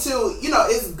one thing too, you know,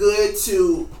 it's good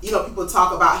to, you know, people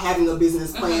talk about having a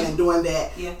business plan and doing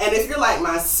that. Yeah. And if you're like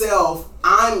myself,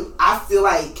 I feel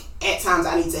like at times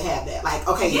I need to have that. Like,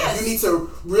 okay, you need to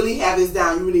really have this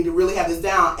down. You need to really have this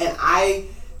down. And I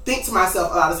think to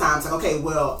myself a lot of times, like, okay,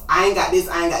 well, I ain't got this,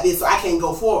 so I can't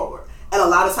go forward. And a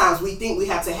lot of times we think we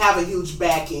have to have a huge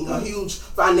backing, a huge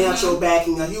financial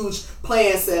backing, a huge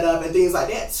plan set up and things like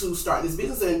that to start this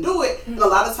business and do it. And a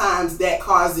lot of times that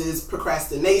causes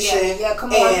procrastination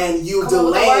and you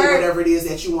delay whatever it is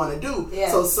that you want to do. Yeah.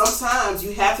 So sometimes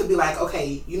you have to be like,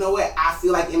 okay, you know what? I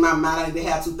feel like in my mind I need to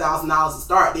have $2,000 to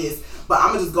start this, but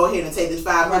I'm going to just go ahead and take this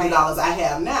 $500 I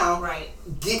have now,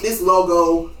 get this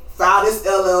logo, file this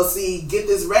LLC, get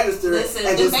this registered,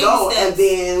 and just go. Steps. And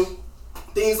then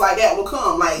things like that will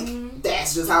come. Like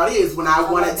that's just how it is. When I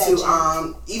wanted to,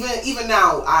 even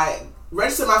now, I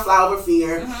registered my Flower Over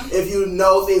Fear. If you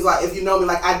know things like, if you know me,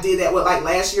 like I did that with like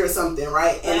last year or something,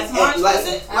 right? And March, was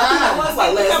it? That was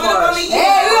like last March.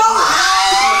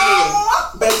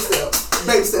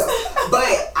 Baby steps.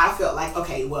 But I felt like,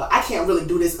 okay, well, I can't really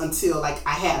do this until like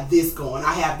I have this going,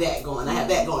 I have that going, I have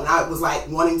that going. I was like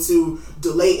wanting to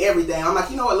delay everything. I'm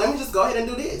like, you know what? Let me just go ahead and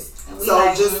do this. So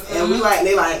like, and we like,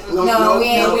 they like, no.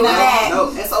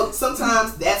 And so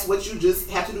sometimes that's what you just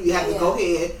have to do. You have to go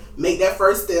ahead, make that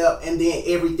first step, and then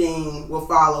everything will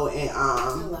follow and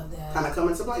kind of come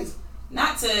into place.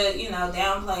 Not to,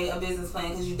 downplay a business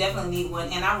plan, because you definitely need one.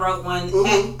 And I wrote one.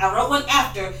 I wrote one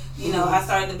after, I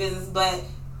started the business, but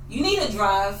you need a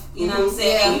drive, you know what I'm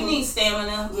saying? And you need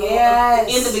stamina. Yes.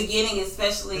 In the beginning,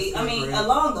 especially. I mean,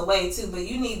 along the way too, but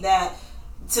you need that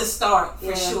to start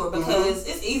for sure, because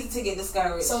it's easy to get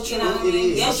discouraged. So true. You know what I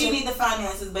mean? Yes, you need the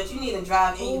finances, but you need a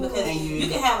drive in you, because you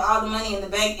can have all the money in the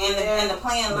bank and the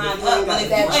plan lined up, but if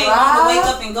you ain't going to wake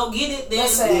up and go get it, then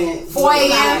 4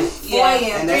 a.m. 4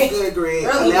 a.m. And that's good, Greg.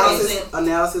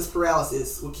 Analysis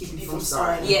paralysis will keep you from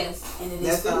starting. Yes. And it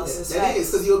is paralysis. That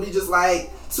is, because you'll be just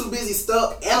like too busy,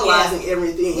 stuck analyzing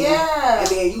everything. Yeah. And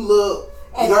then you look.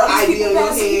 And your idea in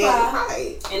your head,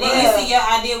 right? And then you see your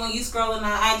idea when you scrolling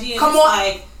on IG, and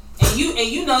like, and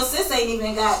you know, sis ain't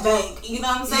even got bank. You know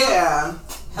what I'm saying? Yeah.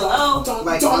 Hello.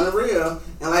 On the real,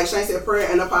 and like Shane said,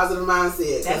 prayer and a positive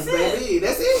mindset. That's it. Baby,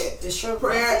 that's it. It's true.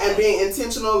 Prayer and being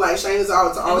intentional. Like Shane is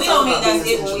always. And we don't mean that's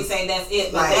it when we say that's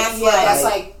it, but that's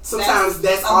like sometimes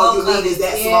that's all you need is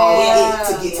that small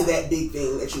to get to that big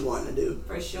thing that you want to do.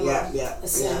 For sure. Yeah. That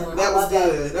was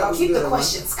good. That was keep good. The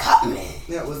questions coming.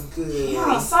 That was good.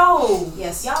 Yeah. So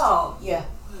yes, y'all. Yeah.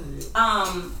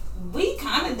 We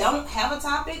kind of don't have a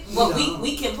topic, but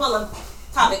we can pull a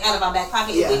topic out of our back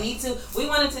pocket if we need to. We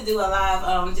wanted to do a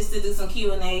live, just to do some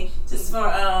Q&A, just for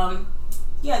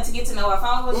to get to know our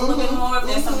followers a little bit more. If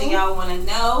there's something y'all want to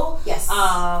know,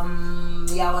 y'all want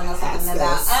to know something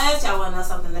about us, y'all want to know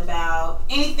something about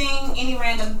anything, any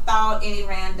random thought, any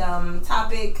random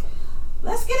topic.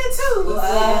 Let's get into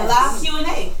live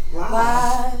Q&A.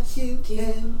 Live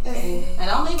Q&A. And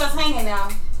don't leave us hanging now.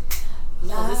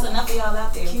 There's enough of y'all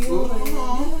out there. Ooh,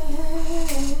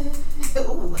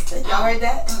 y'all heard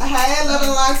that? Hey, living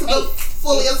life to the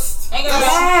fullest. Hey, girl.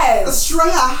 Yes.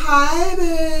 Australia, hi,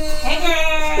 babe. Hey,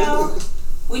 girl.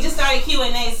 We just started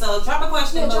Q&A, so drop a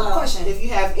question below. If you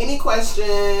have any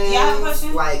questions,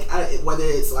 like whether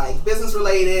it's like business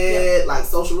related, like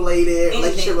social related,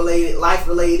 relationship related, life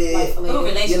related,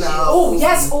 relationship. Oh,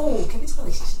 yes. Oh, can we talk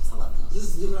relationships? I love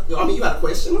those. You got a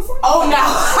question before? Oh, no.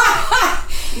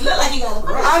 You look like you got a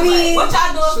question. I mean, what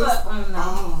y'all doing for?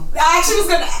 No. I actually was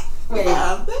gonna. Wait.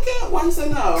 Why you say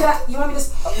no? You want me to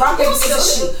rock paper scissors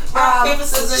shoot? Rock paper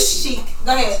scissors chic.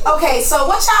 Go ahead. Okay, so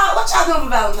what y'all doing for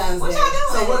Valentine's Day? What y'all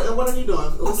doing? So what are you doing?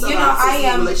 I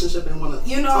am relationship and want to.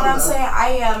 You know what I'm saying?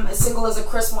 I am as single as a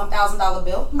crisp $1,000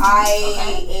 bill.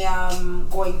 I am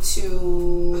going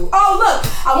to. Oh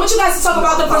look! I want you guys to talk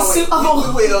about the pursuit of a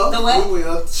woman. We will. The what? We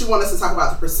will. She wants us to talk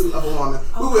about the pursuit of a woman.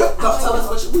 We will. Tell us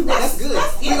what you. That's good. I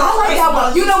like that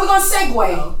one. We're gonna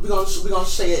segue. We're gonna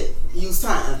share. Use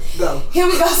time. Go. Here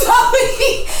we go.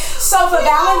 So for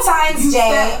Valentine's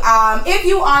Day, if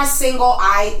you are single,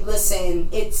 listen.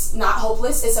 It's not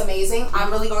hopeless. It's amazing. I'm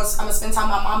gonna spend time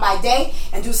with my mom by day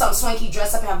and do something swanky,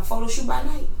 dress up, and have a photo shoot by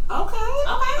night. Okay.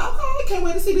 can't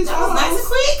wait to see these. That was nice and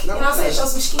quick. You know what I'm saying? Show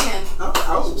some skin.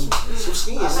 Oh, some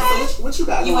skin. Okay. So what you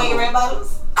got? You want your red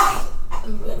bottoms?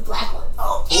 The black one.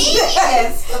 Oh,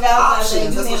 yes.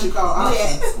 Options. That's what you call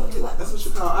options. That's what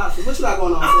you call options. What you got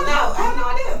going on? I don't know. I have no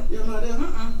idea. You have no idea?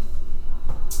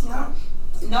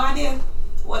 No idea.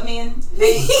 What me and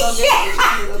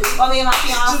what me and my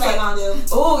fiance gonna do?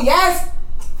 Oh yes.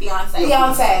 Fiance. I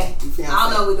don't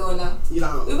know what we're doing though. You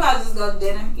don't. We probably just go to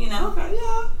dinner, you know. Okay,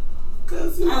 yeah.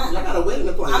 Cause you know, I got a wedding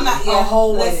to plan. I'm not. A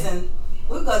whole listen,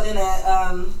 we go to dinner at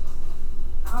I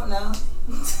don't know.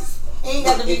 Ain't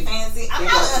got to be fancy. I'm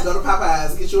not go to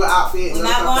Popeyes, get you an outfit. We're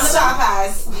not going to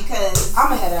Popeyes because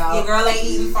I'ma head out. Your girl ain't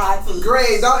eating fried food.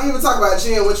 Greg, don't even talk about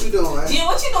Jen. What you doing? Jen,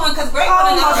 what you doing? Because Greg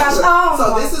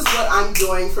So this is what I'm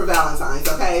doing for Valentine's.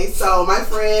 Okay, so my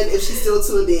friend, if she's still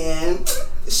tuned in,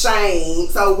 Shane.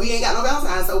 So we ain't got no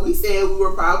Valentine's. So we said we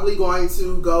were probably going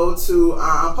to go to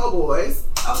Po' Boys.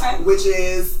 Okay. Which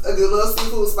is a good little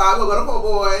seafood spot. We'll go to Po'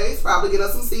 Boys, probably get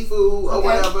us some seafood or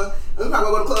whatever. And we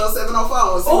probably go to Club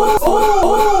 704.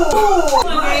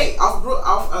 Right. Off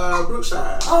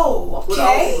Brookshire. Oh, okay. With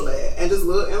old people at. And just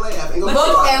look and laugh. And go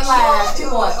look and laugh.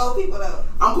 People watch old people though.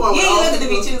 I'm going with old people. You ain't looking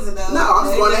to be choosing though. No, I'm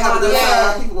just going to have a good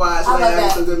time. People watch,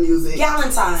 laugh, some good music.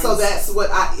 Galentine's. So that's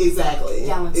what exactly.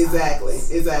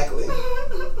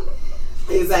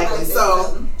 Exactly.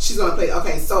 So she's gonna play.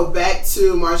 Okay, so back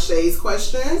to Marche's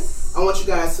question. I want you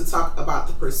guys to talk about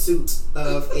the pursuit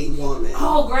of a woman.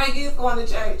 Oh, Greg is going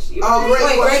to church. Greg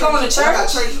going to church?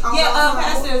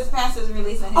 Pastor's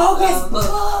releasing his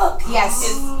book. Yes,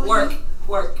 his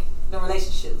work, the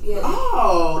relationship. Yeah.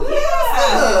 Oh,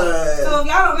 yeah. So if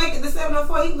y'all don't make it to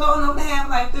 704, you can go on over to have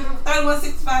like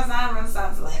 3165 Zion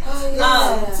Renaissance Land.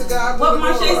 To God be what the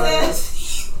Marche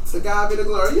says. To God be the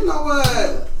glory. You know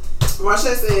what?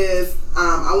 Marche says,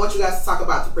 I want you guys to talk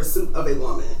about the pursuit of a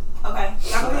woman. Okay.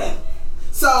 Go ahead.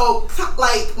 So,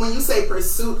 like, when you say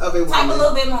pursuit of a woman. Type a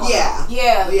little bit more. Yeah.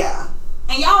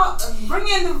 And y'all bring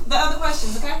in the other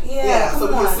questions, okay? Yeah.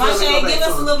 Come on. Marche, give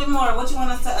us a little bit more. What you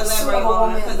want us to elaborate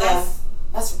on? Because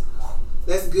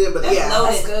that's good, but that's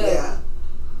loaded. That's good. Yeah.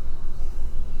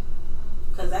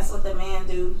 Because that's what the man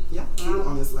do. Yeah.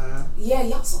 On this live. Yeah,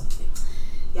 y'all so.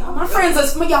 My friends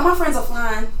are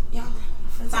flying. Y'all.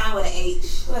 Sign with an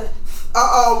H.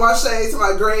 Marche to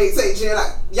my Greg, say Jen.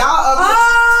 Y'all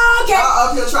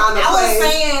up here trying to play. I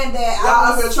was saying that. Y'all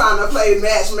up here trying to play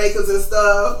matchmakers and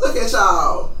stuff. Look at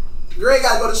y'all. Greg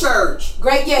gotta go to church.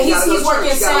 Greg, he's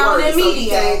working sound and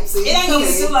media. It ain't gonna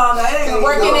be too long though. It ain't gonna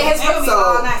working in his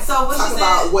all night. So what talk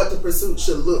about what the pursuit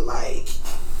should look like.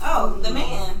 Oh, the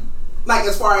man. Like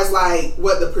as far as like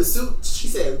what the pursuit, she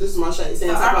said, this is Marche saying, so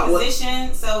talk about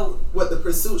position, what the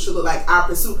pursuit should look like. Our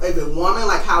pursuit of a woman,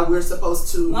 like how we're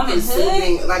supposed to pursue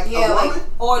being like a woman.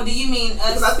 Or do you mean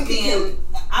us being?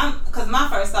 Because my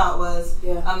first thought was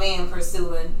a man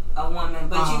pursuing a woman,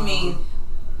 but you mean?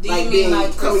 Do you mean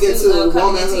like coming into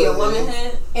your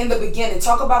womanhood? In the beginning,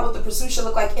 talk about what the pursuit should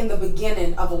look like in the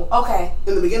beginning of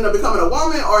in the beginning of becoming a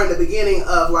woman, or in the beginning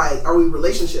of like, are we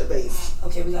relationship based?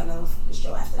 Okay, we got another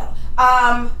show after that one.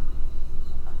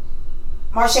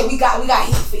 Marche, we got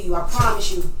heat for you. I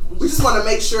promise you. We just want to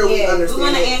make sure we understand. We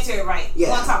want to answer it right. Yeah.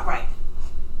 We want to talk right.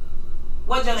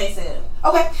 What Jonay said.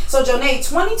 Okay, so Jonay,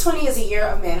 2020 is a year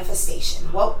of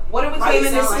manifestation. What are we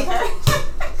claiming this year?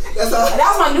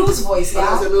 That was my news voice, y'all.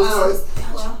 That was your news voice.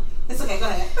 Well, it's okay. Go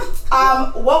ahead.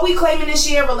 What we claiming this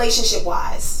year, relationship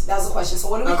wise? That was the question. So,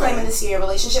 what are we claiming this year,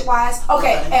 relationship wise?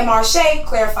 Okay. And Marche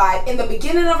clarified in the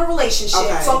beginning of a relationship.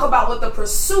 Talk about what the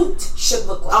pursuit should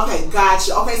look like. Okay,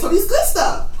 gotcha. Okay, so these good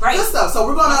stuff. Great. Good stuff. So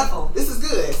we're gonna. This is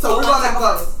good. So we're gonna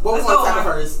go. What we want to tackle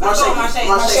first? Marche.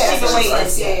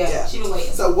 Yeah. She been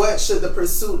waiting. So, what should the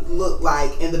pursuit look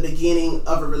like in the beginning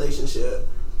of a relationship?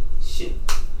 Shoot.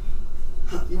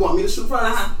 You want me to shoot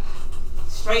first?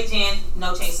 Straight Jen,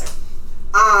 no chaser.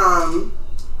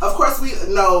 Of course we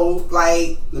know,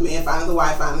 like, the man finding the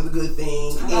wife, finding the good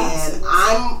thing, and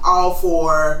I'm all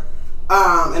for,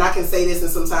 and I can say this, and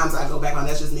sometimes I go back on,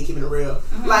 that's just me keeping it real.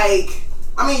 Like,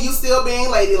 I mean, you still being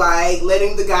ladylike,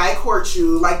 letting the guy court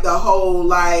you, like the whole,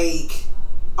 like,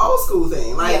 old school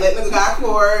thing, like letting the guy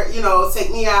court,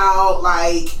 take me out,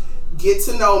 like, get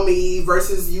to know me,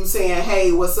 versus you saying,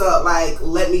 hey, what's up, like,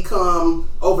 let me come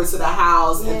over to the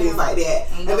house and things like that.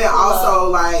 And then also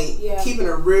like keeping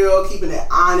it real, keeping it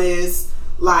honest,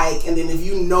 like, and then if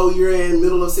you know you're in the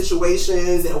middle of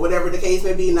situations and whatever the case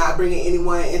may be, not bringing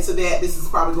anyone into that. This is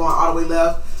probably going all the way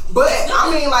left, but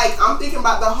I mean, like, I'm thinking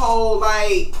about the whole,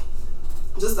 like,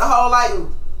 just the whole, like,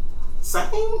 same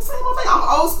old thing.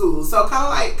 I'm old school, so kind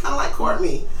of like court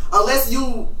me, unless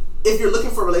you if you're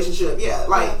looking for a relationship,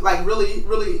 like really,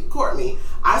 really court me.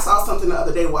 I saw something the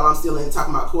other day while I'm still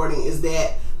talking about courting, is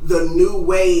that the new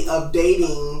way of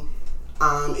dating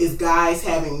is guys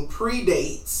having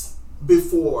pre-dates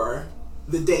before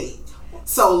the date.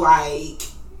 So like,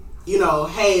 you know,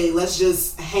 hey, let's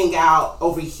just hang out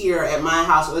over here at my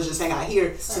house, or let's just hang out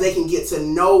here, so they can get to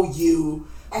know you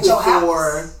at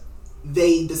before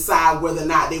they decide whether or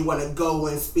not they want to go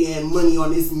and spend money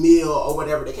on this meal or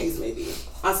whatever the case may be.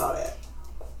 I saw that.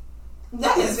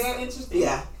 That is very interesting.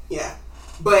 Yeah.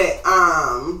 But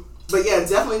yeah,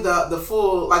 definitely the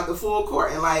full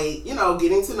court, and like, you know,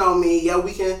 getting to know me. Yeah,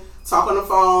 we can talk on the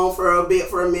phone for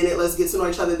a minute. Let's get to know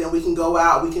each other. Then we can go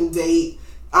out. We can date.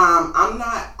 I'm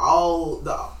not all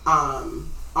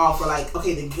for like,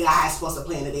 okay, the guy's supposed to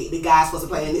plan the date. The guy's supposed to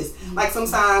plan this. Like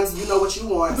sometimes you know what you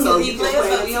want, so you can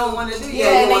plan it. You don't want to do.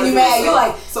 Yeah, and then you mad. You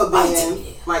like, so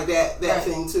then like that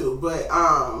thing too. But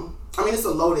I mean, it's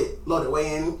a loaded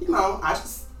way, and you know, I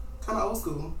just kind of old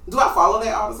school. Do I follow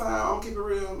that all the time? I don't keep it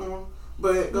real, no.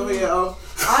 But go ahead.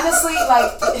 Honestly,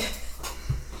 like.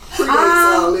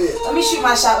 Let me shoot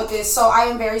my shot with this. So I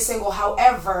am very single.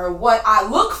 However, what I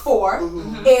look for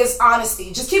is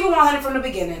honesty. Just keep it 100 from the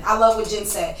beginning. I love what Jen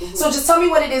said. So just tell me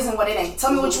what it is and what it ain't.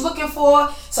 Tell me what you're looking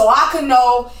for, so I can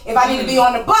know if I need to be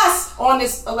on the bus or on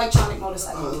this electronic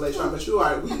motorcycle. But you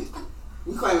are we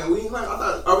claiming. We ain't claiming. I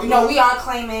thought. Are we? No, we are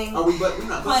claiming. Are we? But we're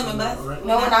not claiming bus. Right?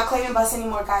 No, we're not claiming bus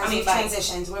anymore, guys. I mean,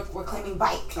 transitions. We're claiming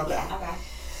bike. Okay. Yeah. Okay.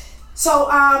 So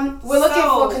we're looking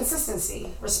for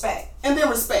consistency, respect, and then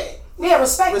respect. Yeah,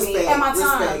 respect me and my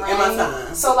time, right? And my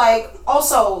time. So like,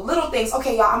 also little things.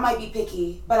 Okay, y'all, I might be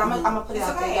picky, but I'm gonna put it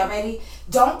out there. Y'all ready?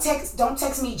 Don't text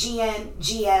me GN,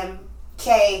 GM,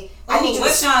 K. I need you.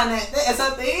 What's Sean? It's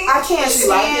a thing. I can't stand.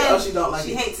 Like it or she don't like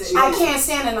she it. Hates it. I can't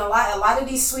stand it. A lot of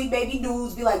these sweet baby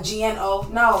dudes be like GNO.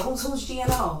 No, who's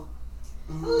GNO?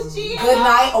 Who's GNO? Good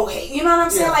night. Okay, you know what I'm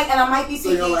saying? Like, and I might be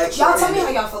picky. So like, y'all tell me how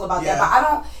y'all feel about that, but I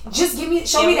don't. Just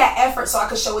show me that effort so I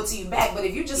can show it to you back. But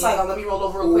if you just like, oh, let me roll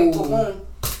over real quick, boom.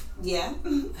 Yeah.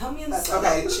 Help me understand.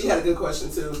 Okay, she had a good question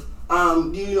too.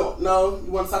 You don't know?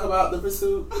 You want to talk about the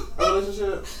pursuit of a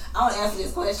relationship? I want to answer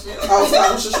this question. Oh,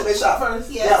 so we should shoot their shot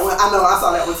first? Yeah. That one, I know, I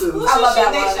saw that one too. I love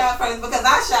that one. Shot first because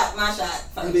I shot my shot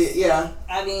first. You did, yeah.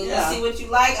 I mean, you see what you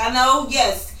like. I know,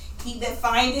 yes, he that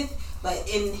findeth, but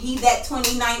in he that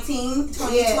 2019,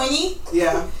 2020.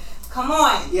 Yeah. Come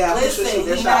on. Yeah. Listen,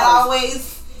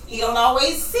 he don't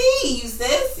always see you,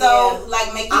 sis. So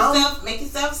like make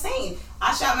yourself seen.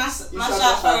 I shot my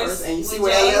shot first, and you see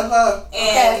where I left her.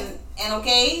 And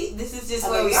okay, this is just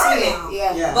where we are now.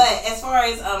 Yeah. But as far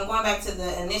as going back to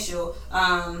the initial,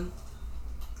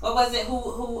 what was it?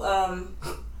 What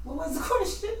was the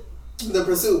question? The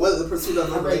pursuit. What is the pursuit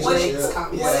of a relationship?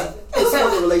 Pursuit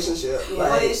of a relationship.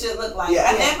 What it should look like.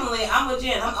 Yeah. I'm with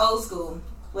Jen. I'm old school.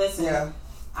 Listen. Yeah.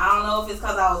 I don't know if it's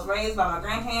because I was raised by my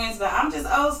grandparents, but I'm just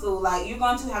old school. Like, you're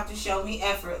going to have to show me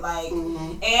effort. Like,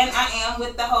 and I am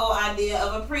with the whole idea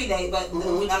of a pre-date, but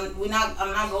I'm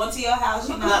not going to your house.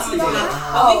 You're not coming to my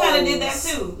house. But we kind of did that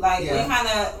too. Like,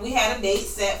 we had a date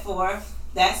set for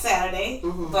that Saturday,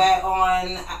 but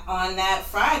on that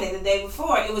Friday, the day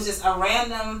before, it was just a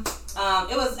random.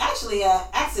 It was actually an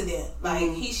accident.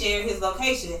 Like, he shared his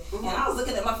location, and I was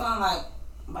looking at my phone like,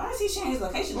 why is he sharing his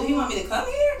location? Do he want me to come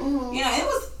here? You know, it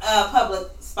was a public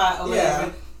spot or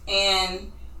whatever.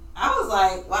 And I was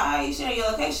like, why are you sharing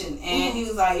your location? And he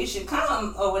was like, you should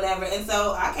come or whatever. And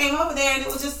so I came over there and it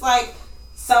was just like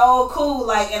so cool.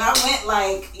 Like, and I went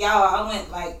like, I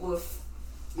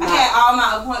had all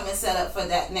my appointments set up for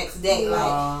that next day.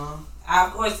 Like,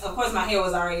 of course, my hair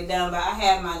was already done, but I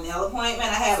had my nail appointment.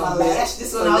 I had my lash.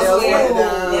 This one I was wearing.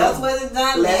 Nails wasn't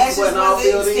done. Lashes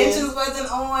wasn't. Extensions wasn't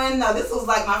on. No, this was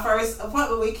like my first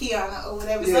appointment with Kiana or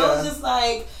whatever. So it was just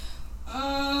like,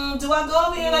 do I go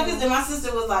over here like this? And my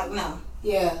sister was like, no.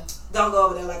 Yeah. Don't go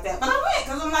over there like that. But I went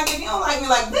because I'm like, if you don't like me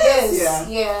like this.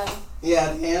 Yeah,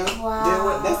 damn.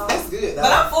 Wow. That's good.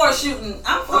 But I'm for shooting.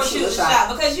 I'm for shooting a shot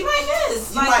because you might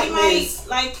miss. He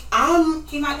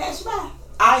might pass you by.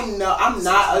 I know I'm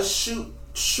not a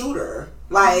shooter.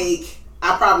 Like,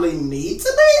 I probably need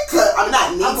to be. I'm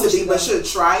not need to be, but should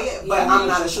try it. But I'm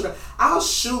not a shooter. I'll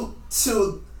shoot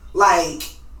to like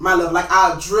my level. Like,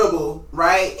 I'll dribble,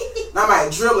 right? And I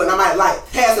might dribble and I might like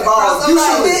pass the ball. You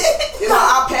shoot it. You know,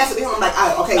 I'll pass it to him. I'm like,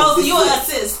 okay. Oh, so you an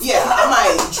assist? Yeah, I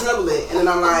might dribble it and then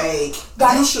I'm like,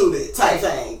 you shoot it type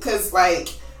thing. Cause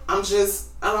like I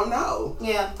don't know.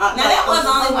 Yeah. Now that was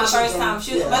only my first time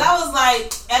shooting, but I was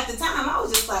like, at the time, I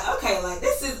was just like, okay, like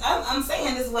this is, I'm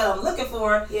saying this is what I'm looking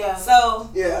for. Yeah. So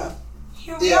yeah,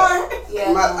 here we are.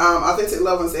 Yeah. My authentic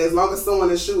love one says, as long as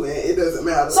someone is shooting, it doesn't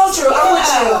matter. So true.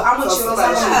 I'm with you.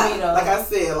 Like I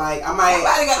said, like I might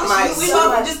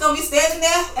just gonna be standing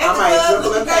there. I might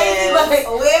dribble and pass.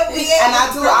 And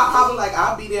I do. I'll probably like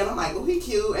I'll be there and I'm like, oh, he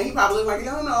cute, and he probably look like, I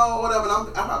don't know, whatever. And I'm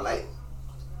probably like,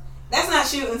 that's not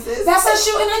shooting, sis. That's not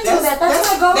shooting. I do that. That's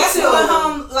what I go to. That's going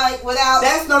home like without.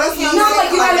 That's me. Like you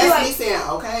gotta be like, me saying,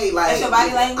 okay, like that's your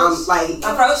body language. I'm like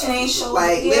approaching.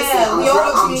 Like listen,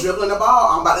 I'm dribbling the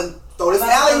ball. I'm about to throw this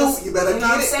alley hoop. You better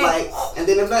get it. Like, and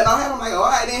then if that don't happen, I'm like, all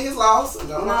right, then his loss.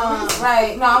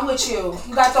 Right. No, I'm with you.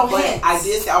 You got those hints. I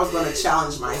did say I was gonna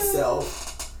challenge myself.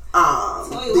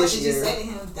 This year. You said to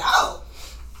him, dog.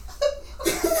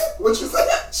 What you say?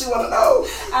 She wanna know.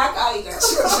 I call you girl.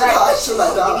 She was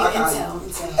like, dog, I call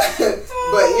you.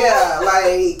 But yeah,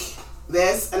 like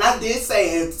that's, and I did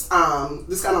say it's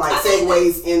this kind of like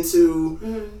segues into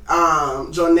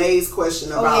Jonae's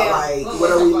question about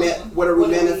what are we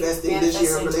manifesting this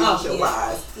year relationship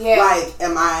wise. Yeah. Like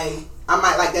I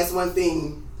might like that's one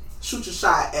thing. Shoot your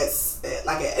shot and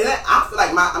I feel like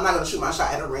I'm not gonna shoot my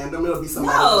shot at a random. It'll be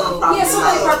somebody.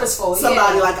 Somebody purposeful.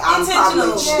 Somebody like I'm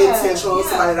probably intentional. Yeah.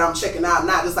 Somebody that I'm checking out.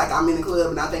 Not just like I'm in the club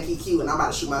and I think he cute and I'm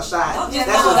about to shoot my shot. Don't just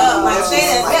throw it up like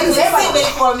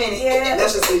that. For a minute. Yeah.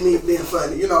 That's just me being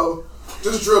funny. You know,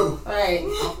 just dribble. Right.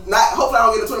 Not hopefully I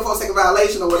don't get a 24-second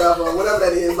violation or whatever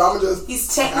that is. But I'm just.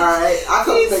 He's checking. All right. I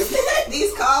come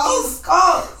these calls.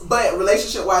 But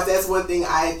relationship wise, that's one thing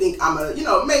I think I'm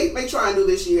gonna, may try and do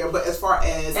this year. But as far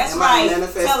as that's right.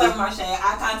 Tell her, Marsha,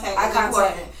 eye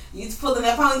contact. You pulling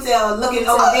that ponytail, looking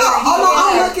over there.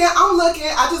 I'm looking.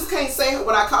 I just can't say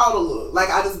what I call the look. Like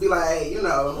I just be like,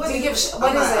 What is it?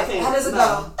 How does it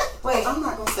go? Wait, I'm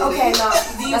not gonna say okay,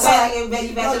 that. No. Do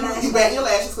you bat your lashes? You bat your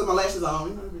lashes because my lashes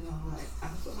on.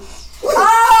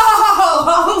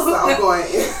 Oh! So I'm going.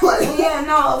 Yeah,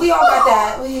 no, we all got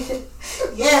that.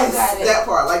 Yes, got it. that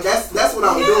part. Like that's what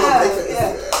I'm doing.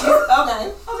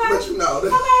 Okay. But you know.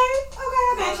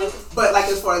 Okay. But like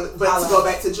as far as, to go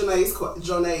back to Jonae's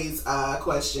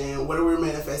question, what are we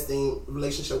manifesting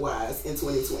relationship wise in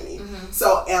 2020? Mm-hmm.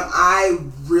 So am I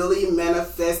really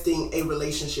manifesting a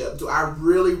relationship? Do I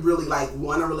really like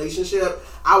want a relationship?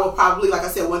 I will probably, like I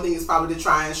said, one thing is probably to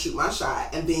try and shoot my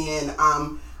shot, and then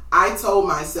I told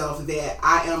myself that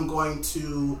I am going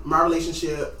to, my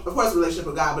relationship, of course, relationship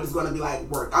with God, but it's going to be like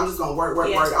work. I'm just going to work.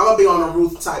 I'm going to be on a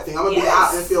roof type thing. I'm going to be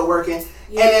out in the field working.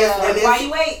 Yeah. And if, why you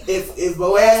wait? If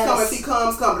Boaz comes, if he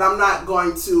comes, but I'm not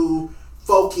going to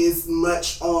focus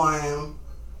much on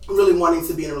really wanting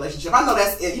to be in a relationship. I know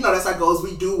that's it. That's our goals.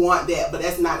 We do want that, but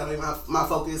that's not going to be my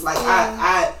focus. Like,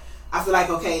 I feel like,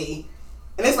 okay,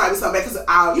 and this might be something because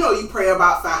you pray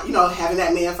about having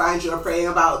that man find you, or praying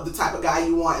about the type of guy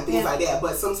you want and things like that.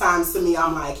 But sometimes to me,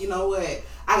 I'm like, you know what?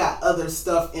 I got other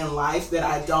stuff in life that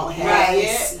I don't have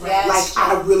yet. Like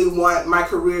I really want my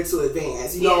career to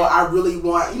advance. I really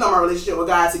want my relationship with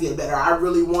God to get better. I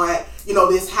really want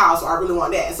this house, or I really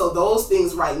want that. And so those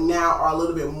things right now are a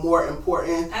little bit more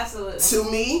important to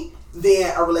me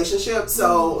than a relationship.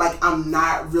 So like I'm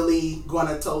not really going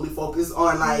to totally focus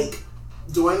on like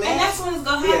doing that. And that's when it's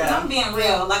gonna happen. I'm being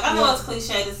real. Like I know it's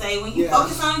cliche to say when you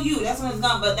focus on you, that's when it's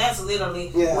gonna. But that's literally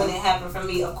when it happened for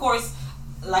me. Of course,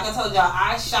 like I told y'all,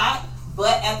 I shot,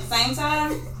 but at the same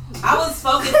time, I was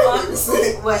focused on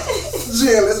what.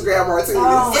 Jen, let's grab martini.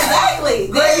 Exactly.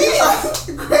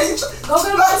 Great. Go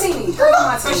get a martini.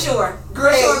 For sure.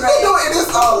 Great. We're doing this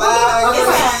all live.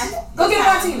 Go get a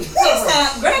martini.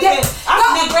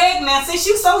 Greg, now since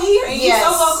you so here and you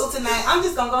so vocal tonight, I'm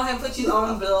just gonna go ahead and put you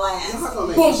on blast.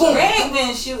 Greg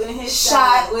been shooting his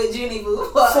shot with Jenny Boo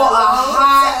for a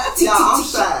hot. Y'all, I'm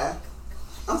shy.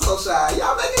 I'm so shy.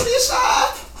 Y'all making me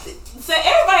shy. So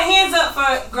everybody, hands up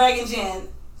for Greg and Jen.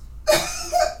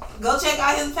 Go check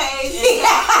out his page.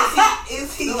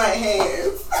 Is he like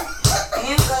hands?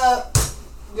 Hands up.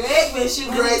 Greg been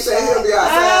shooting. Greg said he'll be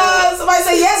outside. Somebody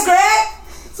say yes, Greg.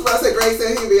 Somebody said Greg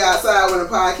said he'll be outside when the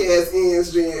podcast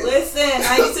ends, Jen. Listen,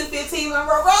 9215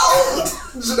 Monroe Road.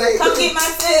 Janae, come get my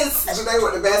sis. Janae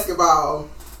with the basketball.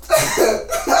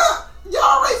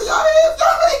 Y'all raising y'all hands.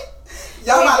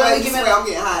 Y'all might let me swear I'm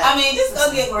getting high. I mean, just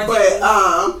go get more. But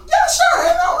yeah, sure.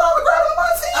 Ain't no wrong with grabbing a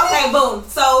martini. Okay, boom.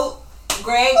 So,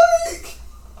 Greg.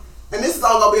 And this is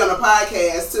all gonna be on the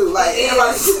podcast too. Like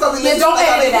everybody's gonna be listening. Don't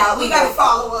edit it out. We gotta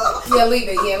follow up. Yeah, leave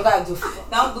it. Yeah, we gotta do.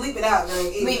 Don't bleep it out, Greg.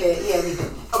 Leave it. Yeah, leave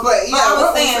it. But yeah,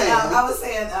 I was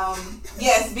saying,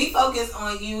 Yes, be focused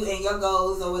on you and your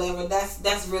goals or whatever.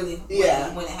 That's really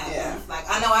when it happens. Yeah. Like,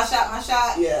 I know I shot my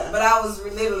shot, but I was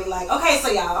literally like, okay, so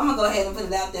y'all, I'm gonna go ahead and put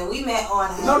it out there. We met on.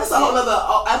 No, that's a whole other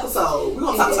episode. We're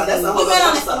gonna talk about that's a whole other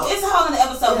episode. It's a whole other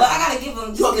episode, but I gotta give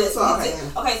them.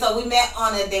 Okay, so we met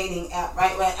on a dating app,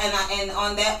 right? And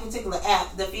on that particular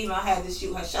app, the female had to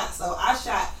shoot her shot, so I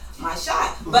shot my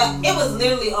shot, but it was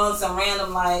literally on some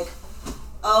random like,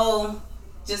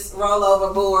 just roll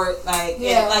overboard, like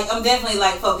like I'm definitely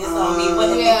like focused on me,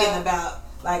 wasn't thinking about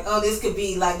like, this could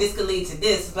be like, this could lead to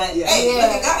this, but hey, look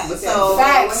at God. So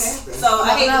facts. So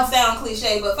I hate to sound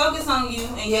cliche, but focus on you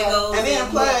and your goals. And then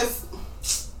plus,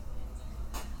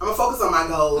 I'm gonna focus on my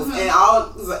goals and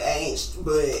all ain't,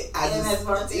 but I just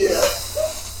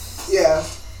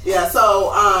yeah.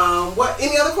 So what?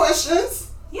 Any other questions?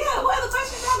 Yeah. What other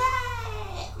questions y'all got?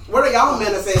 What are y'all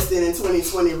manifesting in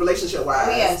 2020 relationship wise?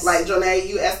 Yes. Like Jonae,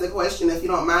 you asked the question. If you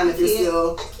don't mind, if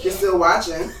you're still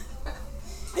watching.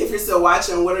 If you're still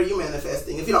watching, what are you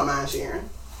manifesting? If you don't mind sharing. And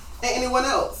anyone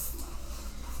else?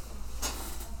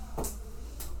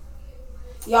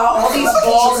 Y'all, all these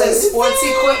balls and sports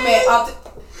equipment out there.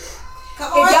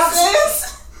 Come on,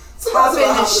 sis. Hop in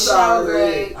the shower,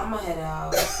 Greg. I'm gonna head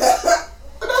out. That's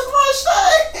Marsha.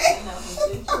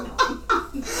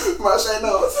 Marsha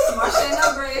knows. Marsha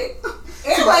knows, Greg.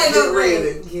 Everybody knows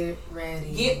Greg. Get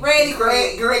ready. Get ready,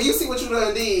 Greg. Greg, you see what you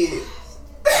done did.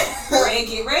 Greg,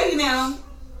 get ready now.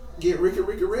 Get Ricky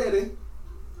ready.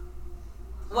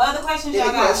 What other questions y'all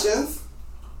got? Any questions?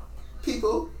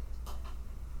 People?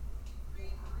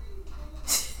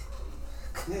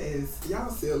 Y'all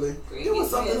silly. It was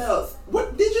something else.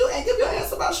 What did you give your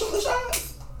answer about shooting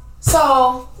shots?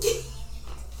 So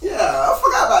yeah, I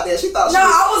forgot about that. She thought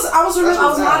I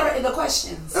was moderating the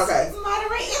questions. Okay.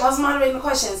 I was moderating the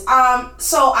questions.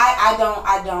 So I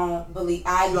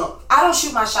don't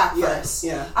shoot my shot first.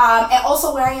 Yeah. And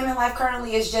also where I am in life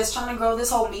currently is just trying to grow this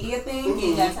whole media thing.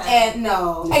 And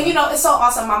it's so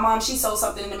awesome. My mom, she sold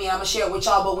something to me. I'm gonna share it with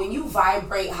y'all. But when you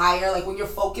vibrate higher, like when you're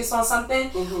focused on something,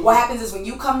 what happens is when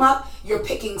you come up, your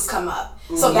pickings come up.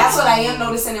 So that's what I am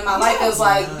noticing in my life. It's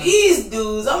like these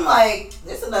dudes. I'm like,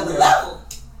 it's another level.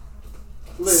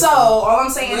 So all I'm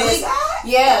saying is,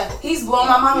 he's blowing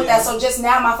my mind with that. So just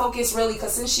now my focus really,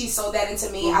 because since she sold that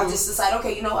into me, I just decided,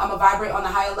 okay, I'm gonna vibrate on a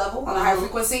higher level, on a higher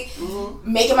frequency,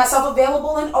 making myself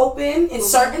available and open in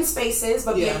certain spaces,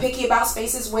 but being picky about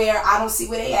spaces where I don't see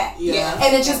where they at.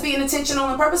 And then just being intentional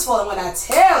and purposeful. And when I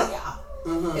tell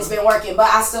y'all, it's been working, but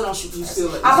I still don't shoot.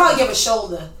 I probably give a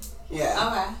shoulder.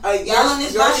 Yeah. Okay. Y'all in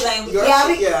this body language.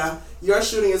 Your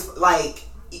shooting is like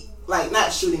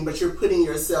not shooting, but you're putting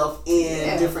yourself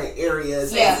in different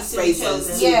areas and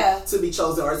spaces to be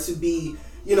chosen or to be,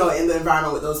 in the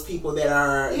environment with those people that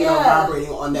are,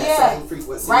 vibrating on that same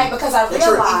frequency. Right, because I realized that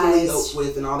you're equally yoked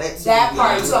with and all that. That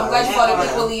part too. I'm glad you brought it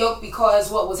equally yoked, because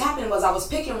what was happening was I was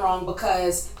picking wrong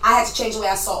because I had to change the way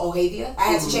I saw Ohavia. I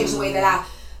had to change the way that I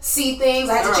see things.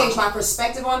 I had to change my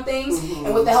perspective on things.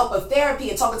 And with the help of therapy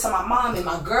and talking to my mom and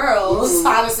my girls,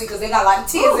 honestly, because they got a lot of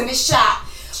tears in this shot.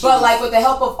 But like with the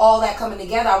help of all that coming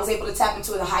together, I was able to tap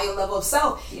into a higher level of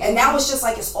self. And now it's just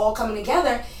like it's all coming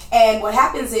together. And what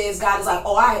happens is God is like,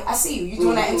 I see you. You're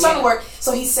doing that internal work.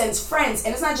 So he sends friends.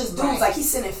 And it's not just dudes. Like he's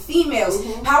sending females,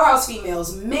 powerhouse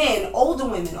females, men, older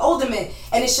women, older men.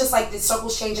 And it's just like the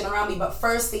circle's changing around me. But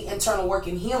first the internal work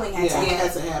and healing had to happen. It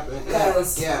had to happen.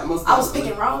 Because I was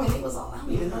picking wrong and it was all, I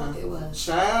don't even know what it was.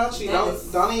 Child,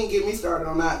 don't even get me started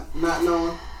on not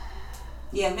knowing.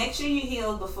 Yeah, make sure you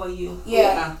heal before you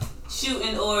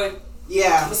shooting or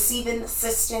receiving,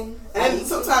 assisting. And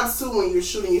sometimes too, when you're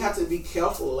shooting, you have to be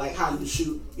careful, like how you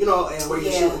shoot, and where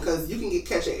you're shooting, because you can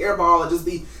catch an air ball or just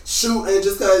be shooting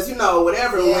just because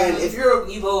whatever. When if you're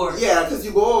bored, because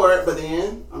you bored. But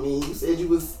then, you said you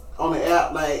was on the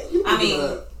app, like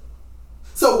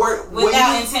so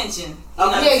without intention.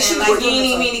 Okay. Like you didn't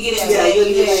even mean to get into it.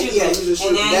 You just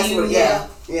shooting. And now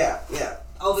that's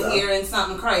over here in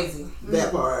something crazy.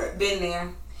 That part. Been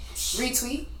there.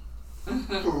 Retweet.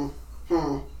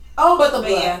 Oh, but the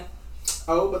blood.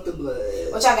 Oh, but the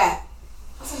blood. What y'all got?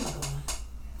 What's another one?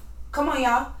 Come on,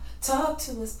 y'all. Talk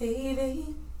to us, baby.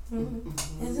 I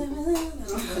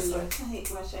hate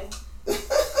Marsha.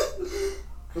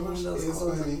 Marsha is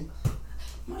funny.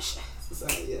 Marsha.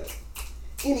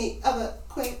 Any other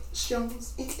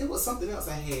questions? It was something else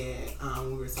I had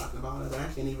when we were talking about it, but I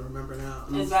can't even remember now.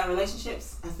 It's about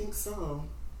relationships? I think so.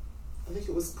 I think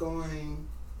it was going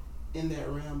in that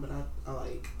realm, but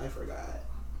I forgot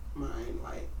mine.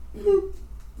 Like,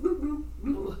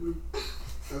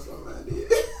 that's what mine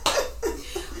did.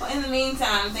 Well, in the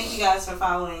meantime, thank you guys for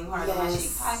following Heart of My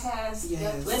Chic podcast.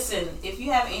 Yes. Listen, if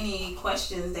you have any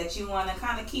questions that you want to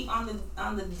kind of keep on the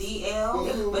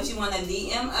DL, but you want to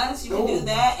DM us, you can do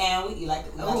that. And you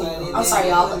like to. I'm sorry,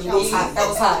 y'all. That was hot. That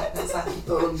was hot.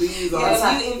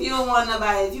 If you don't want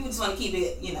nobody, if you just want to keep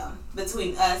it,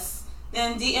 between us,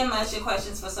 then DM us your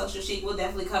questions for Social Chic. We'll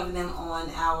definitely cover them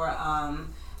on our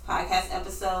podcast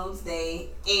episodes. They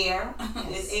air.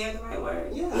 Is air the right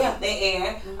word? Yeah. They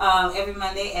air every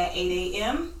Monday at 8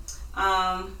 a.m.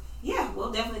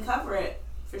 We'll definitely cover it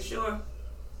for sure.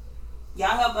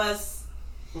 Y'all help us.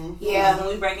 Yeah. When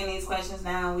we breaking these questions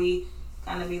down, we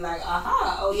kind of be like,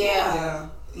 aha, oh yeah.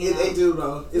 They do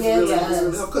though. It's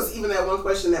really because even that one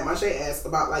question that Mache asked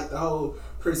about like the whole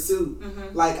pursuit,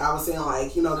 like I was saying,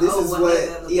 like this is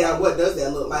what does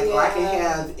that look like? Or I can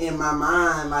have in my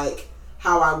mind like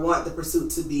how I want the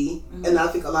pursuit to be, and I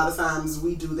think a lot of times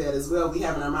we do that as well. We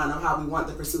have in our mind of how we want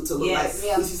the pursuit to look like.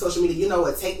 We see social media,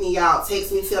 take me out,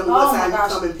 text me, tell me what time you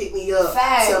come and pick me up,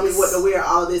 tell me what to wear,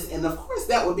 all of this, and of course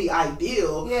that would be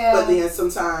ideal. But then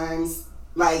sometimes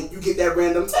like you get that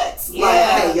random text like,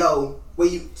 hey yo, where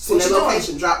you send that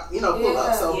location, drop, pull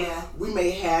up. So we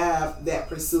may have that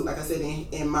pursuit, like I said,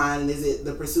 in mind. Is it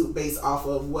the pursuit based off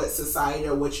of what society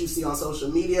or what you see on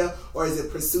social media, or is it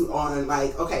pursuit on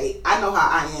like, okay, I know how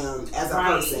I am as a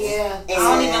person. And I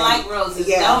don't even like roses.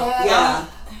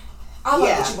 I love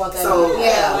that you brought that up.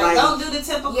 Don't do the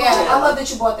typical. I love that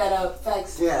you brought that up.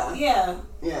 Thanks.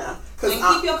 And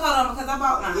keep your coat on because I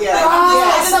bought mine.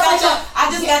 I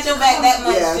just got your back that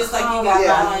much, just like you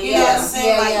got mine. You know what I'm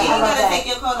saying? You gotta take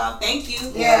your coat off. Thank you.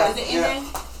 Is it in there?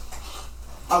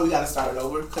 Oh, we gotta start it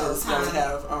over because we gotta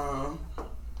have.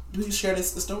 Do you share the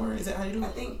story? Is that how you do it? I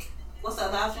think. What's the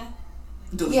other option?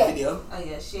 Do the video. Oh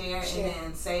yeah, share and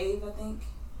then save. I think.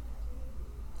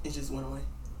 It just went away.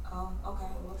 Oh, okay.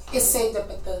 It's saved up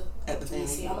at the thing. Let me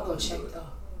see. I'm gonna go check though.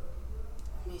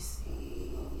 Let me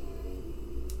see.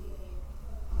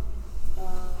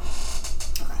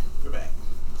 Okay, we're back.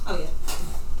 Oh yeah.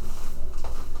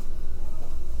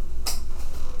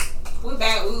 We're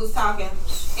back. We was talking.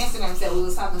 Instagram said we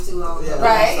was talking too long. Yeah,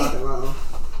 right. We was talking long.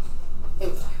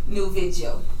 New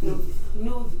video.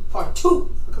 New part 2.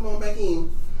 Come on back in.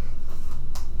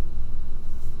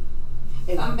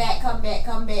 Come back. Come back.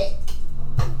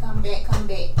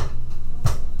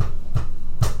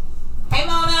 Hey,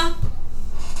 Mona.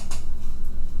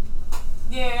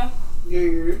 Yeah.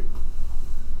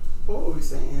 What were we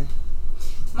saying?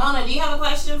 Mona, do you have a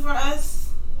question for us?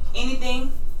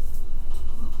 Anything?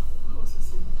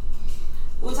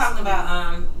 We're talking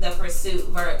about the pursuit,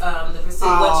 what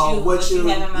you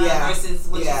have in mind versus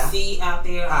what you see out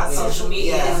there on social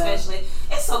media, especially.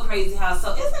 It's so crazy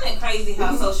isn't it crazy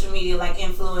how social media like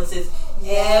influences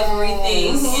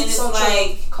everything, and it's so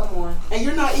like, come on, and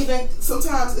you're not even.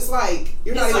 Sometimes it's like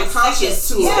you're not even conscious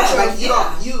to it. Like you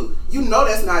don't, you know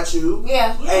that's not you.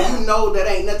 And you know that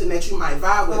ain't nothing that you might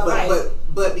vibe with,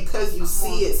 but because you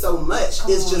see it so much,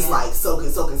 it's just like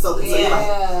soaking. So you're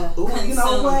like, ooh, you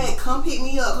know what? Come pick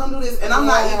me up. Come do this. And I'm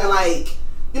not even like,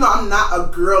 I'm not a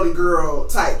girly girl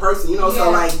type person.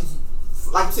 So like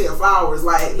you said, flowers.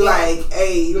 Like,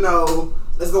 hey,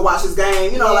 let's go watch this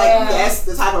game. Like that's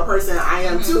the type of person I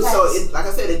am too. So it, like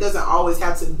I said, it doesn't always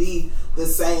have to be the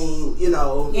same,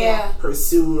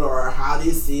 pursuit or how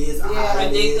this is. Or how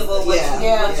predictable. What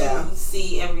you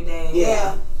see every day.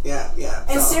 Yeah.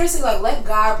 And seriously, like, let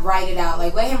God write it out.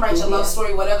 Like, let Him write your love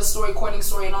story, whatever story, courting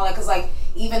story, and all that. Because, like,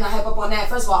 even I hype up on that.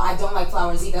 First of all, I don't like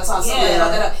flowers either. That's why I said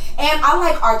that. And I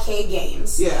like arcade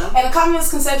games. And the common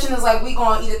misconception is like, we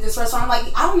gonna eat at this restaurant. I'm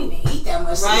like, I don't even eat that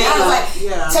much.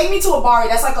 Take me to a bar.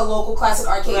 That's like a local classic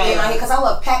arcade game out here because I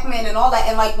love Pac-Man and all that.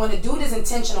 And like, when a dude is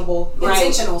intentional,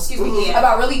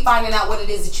 about really finding out what it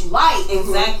is that you like,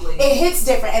 it hits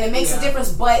different and it makes a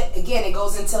difference. But again, it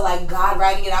goes into like God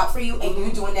writing it out for you and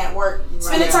you doing that work,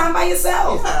 spending time by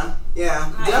yourself.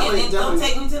 Definitely. Don't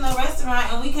take me to no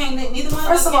restaurant and we can't. Neither one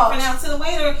of us can pronounce to the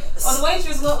waiter or the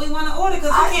waitress what we want to order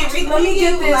because we can't read the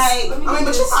menu.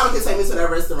 But you probably can take me to that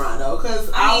restaurant though,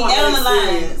 because down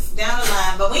the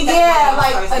line. But we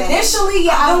initially,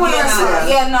 I don't want to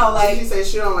restaurant. She said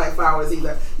she don't like flowers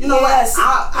either. You know what?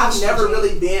 I've never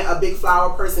really been a big flower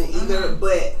person either,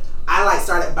 but I like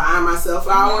started buying myself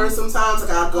flowers sometimes.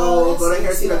 Like I go to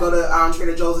Hair City or go to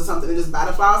Trader Joe's or something and just buy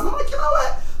the flowers. And I'm like, you know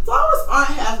what? Flowers aren't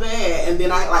half bad. And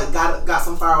then I like got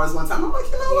some flowers one time. I'm like,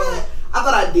 you know what? I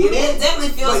thought I did it. It definitely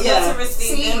feels good to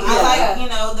receive them. I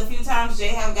like, the few times Jay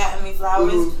have gotten me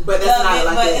flowers. But that's not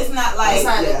like that. It's not like,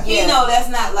 that's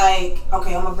not like,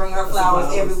 okay, I'm going to bring her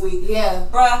flowers every week.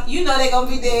 Bruh, they're going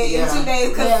to be there in 2 days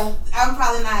because I'm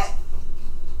probably not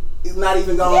not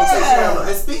even going to take care of them.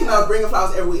 And speaking of bringing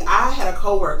flowers every week, I had a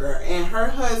coworker and her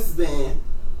husband.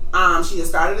 She had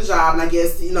started a job, and I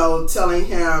guess telling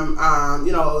him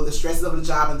the stresses of the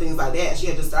job and things like that. She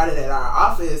had just started at our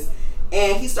office.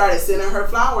 And he started sending her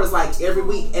flowers like every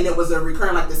week, and it was a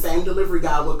recurring, like the same delivery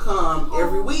guy would come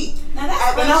every week. Now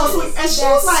that's and she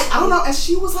was like, I don't know, and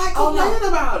she was like complaining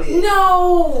about it.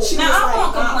 No, she now I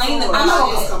won't complain about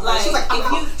it. Like, she's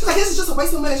like, this is just a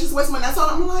waste of money. It's just a waste of money. That's all.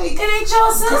 I'm like, it ain't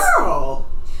your sis. Girl,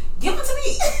 give it to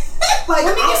me. Like,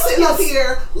 I'm sitting up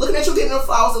here looking at you getting the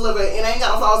flowers delivered, and I ain't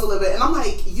got no flowers delivered, and I'm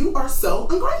like, you are so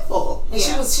ungrateful. And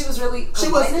she was really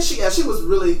complaining. She was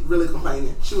really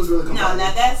complaining. She was really complaining.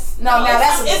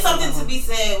 It's something to be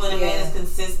said when a man is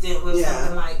consistent with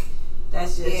something like.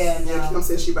 That's just Kim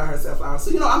said she buy herself flowers.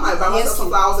 So I might buy myself some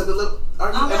flowers and deliver.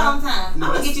 I'm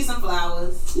gonna get you some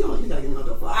flowers. You gotta give me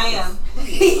no flowers. I am.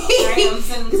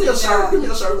 Give me a shirt. Give me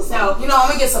a shirt. No, I'm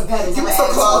gonna get some petals. Give me some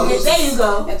clothes. There you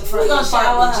go. At the front. We're gonna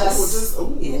shower us.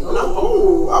 Okay.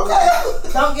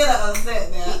 Don't get her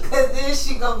upset now, because then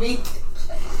she gonna be.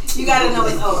 You gotta know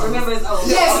it's old. Remember it's old.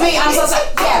 Yes, me. I'm so sorry.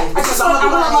 Yeah, I want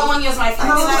to love on you as my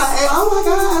friend. Oh my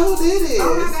God, who did it?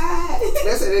 Oh my God.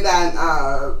 They said they died.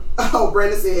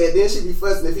 Brandon said then she'd be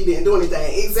fussing if he didn't do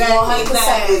anything.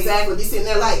 Exactly. Be sitting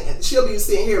there like she'll be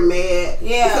sitting here mad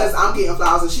because I'm getting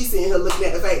flowers, and she's sitting here looking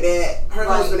at the fact that her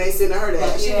husband ain't sending her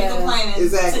that. She'll be complaining to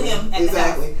him at the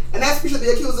house. And that's Picture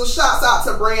the Accuser. Shouts out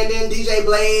to Brandon, DJ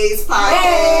Blaze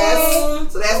podcast.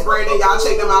 So that's Brandon. Y'all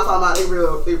check them out.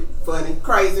 They funny,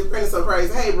 crazy. Brandon's so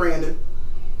crazy. Hey Brandon.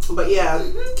 But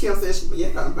Kim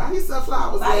said buy yourself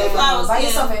flowers. Buy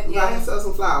yourself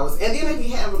some flowers. And then they be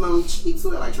having them cheap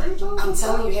too, like Trader Joe's. I'm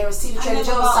telling you, Harris Teeter, Trader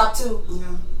Joe's top 2.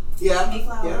 Yeah.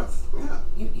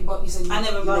 You said I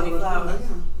never bought any flowers.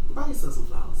 Buy yourself some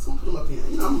flowers. Don't put them up here.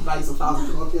 I'm gonna buy you some flowers and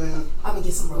put them up here. I'm gonna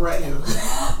get some right here.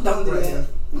 Don't do that.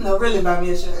 No, really buy me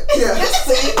a shirt. Yeah.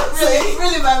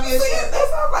 really buy me a shirt.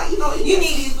 That's all right. You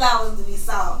need these flowers to be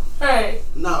soft. Right.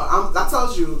 No, I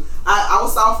told you. I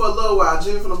was soft for a little while.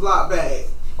 Jenny from the block bag.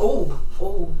 Oh.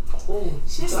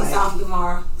 She's soft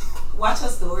tomorrow. Watch her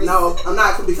stories. No, I'm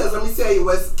not, because let me tell you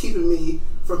what's keeping me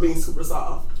from being super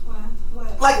soft.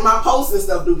 What? Like my posts and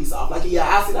stuff do be soft. Like I see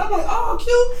that, I'm like, oh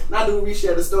cute. And I do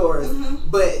reshare the stories. Mm-hmm.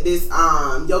 But this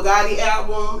Yo Gotti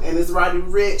album and this Roddy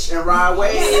Ricch and Rod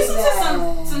Wave. Listen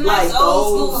to some nice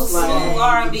old school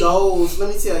R&B. Those, let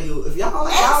me tell you, if y'all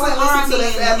listen to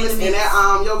that Fabulous and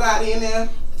that Yo Gotti in there,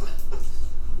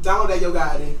 download that Yo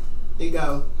Gotti. There you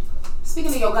go.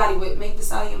 Speaking of Yo Gotti with Meg Thee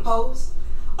Stallion pose.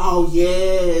 Oh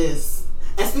yes.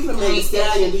 And speaking of Meg Thee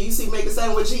Stallion, do you see Meg Thee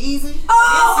Stallion with G-Eazy?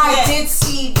 Oh, I did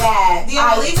see that. Do you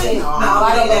believe it? No,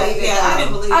 I don't believe it. I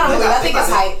didn't believe it. I think it's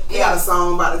hype. They got a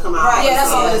song about to come out. Right. Yeah,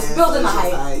 that's all it is. Building the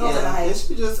hype. And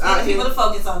she just getting people to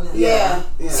focus on this. Yeah.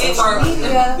 Social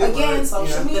media. Again,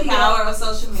 social media. The power of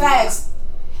social media. Facts.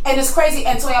 And it's crazy.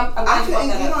 And Toya, I couldn't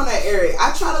get on that Eric.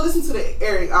 I tried to listen to the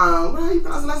Eric. How you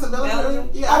pronounce the last name? Bellinger?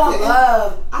 Yeah,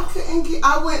 I couldn't get.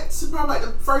 I went to probably like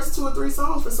the first 2 or 3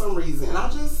 songs for some reason. And I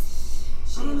just.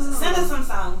 Send us some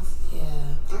songs. Yeah.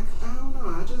 I don't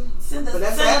know. I just send us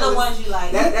the ones you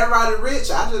like. That Roddy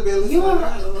Ricch, I just been listening to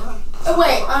that a lot.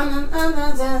 Wait,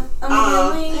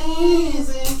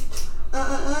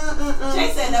 Jay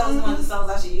said that was one of the songs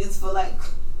I should use for like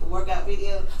a workout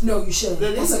video. No, you shouldn't.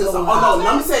 That's a good song. Oh no,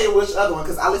 let me tell you which other one,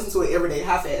 because I listen to it every day.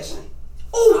 High Fashion.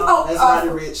 That's Roddy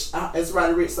Ricch. It's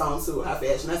Roddy Ricch song too. High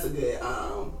Fashion. That's a good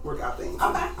workout thing.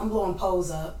 Okay, I'm blowing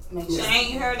Pose up.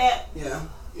 Shane, you heard that? Yeah.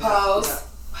 Pose. Yeah.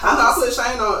 I know. I put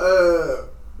Shane on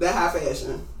that High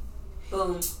Fashion.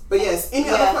 Boom. But yes, any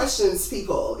other questions,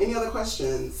 people? Any other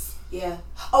questions? Yeah.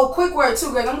 Oh, quick word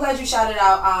too, Greg. I'm glad you shouted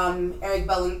out Eric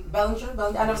Bellinger.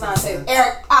 I never know how to say it.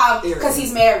 Eric, because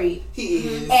he's married. He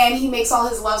is. And he makes all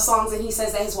his love songs, and he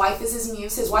says that his wife is his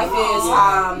muse. His wife is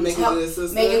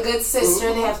Megan Good Sister.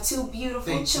 Mm-hmm. They have 2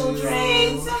 beautiful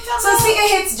children. So see,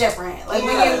 it hits different. Like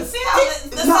when you see how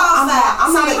the soft side.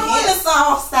 I'm not against the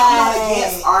soft side. I'm not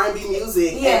against R&B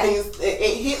music. Yeah.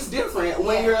 It hits different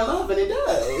when you're in love, and it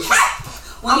does.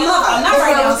 I'm not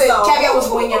right now. The caveat was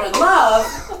when you're in love.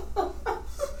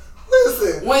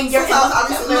 Listen, when you're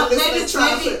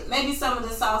maybe some of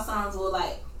the soft songs will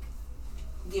like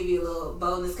give you a little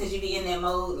boldness because you be in that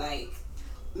mode like.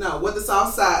 No, what the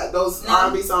soft side, those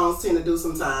R&B songs tend to do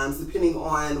sometimes, depending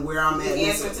on where I'm at. You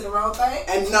answer to the wrong thing.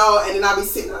 And then I be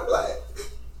sitting there like.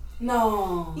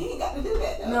 No. You ain't got to do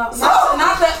that though. No, not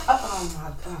that. Oh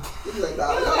my God. You be like,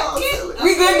 dog,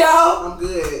 we good, dog. I'm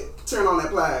good. Turn on that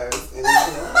pliers and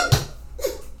alright.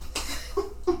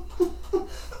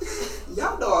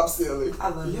 Y'all know I'm silly. I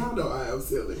love Y'all know I am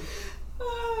silly.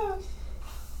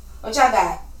 What y'all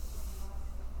got?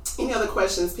 Any other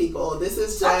questions, people? This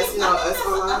is just, us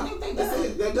online. I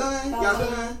think they're done. Y'all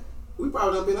done? We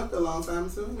probably done been up there a long time,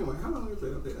 so anyway, how long have we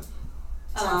been up there?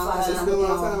 Time flies. It's been a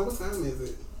long time. What time is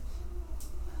it?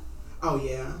 Oh,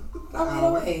 yeah.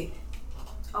 Wait.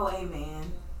 Oh,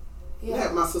 amen. Yeah. I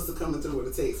had my sister coming through with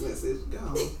a text message. Go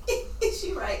on.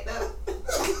 She right though.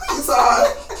 It's all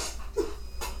right.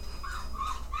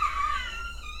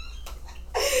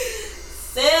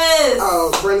 Sis.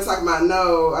 Oh, Brenda talking about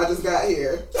no. I just got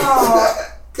here.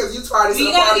 Oh. Because you tried to say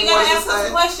you gotta ask us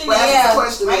a question. Well, ask us a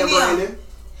question there, Brandon.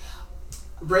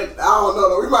 Brenda, I don't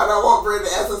know. We might not want Brenda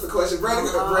to ask us a question. Brenda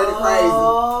crazy.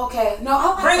 Oh, okay. No,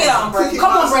 I'll bring it on, Brenda.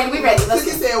 Come on, Brenda. We ready. Cookie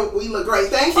said we look great.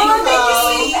 Thank you.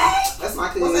 That's my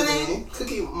cousin. What's her name?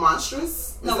 Cookie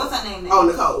Monstrous. No, what's her name? Oh,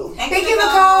 Nicole. Thank you,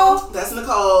 Nicole. That's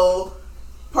Nicole,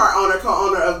 part owner,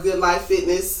 co-owner of Good Life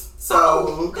Fitness.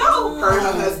 So her and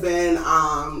her husband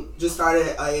just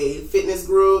started a fitness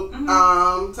group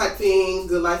type thing,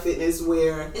 Good Life Fitness,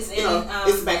 where it's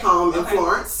it's back home in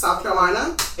Florence, South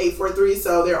Carolina, 843.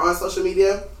 So they're on social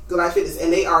media, Good Life Fitness,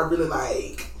 and they are really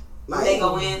like they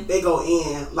go in. They go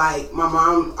in. Like my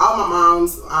mom, all my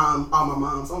moms,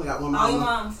 only got one mom. All your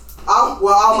moms. All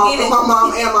my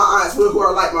mom and my aunts who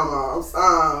are like my moms,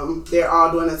 they're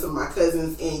all doing it to my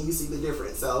cousins, and you see the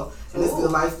difference. So, and it's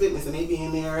Good Life Fitness, and they be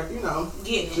in there,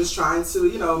 just trying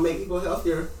to, make people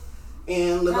healthier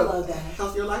and live a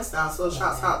healthier lifestyle. So,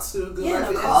 shouts out to Good Life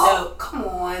Fitness. Oh, come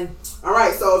on. All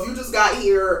right, so if you just got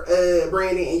here,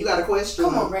 Brandon, and you got a question,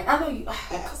 come on, Brandon. I know you.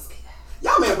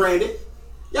 Y'all met Brandon.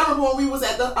 Y'all remember when we was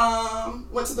at the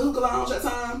went to the hookah lounge that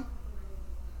time?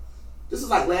 This was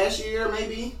like last year,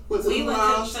 maybe. We went to the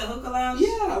hookah lounge?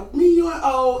 Yeah. Me, you, and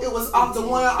it was off the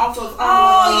one off of...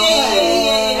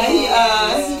 yeah.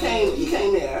 He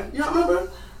came there. You don't remember?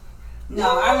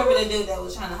 No, I remember the dude that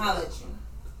was trying to holler at you.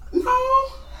 No.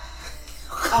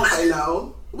 Okay,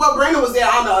 no. Well, Brandon was there.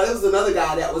 I know. It was another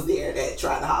guy that was there that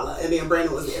tried to holler. And then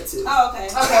Brandon was there, too. Oh, okay.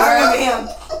 Okay, I remember him.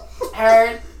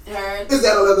 Heard. Is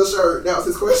that a leather shirt? That was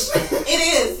his question. It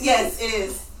is. Yes, it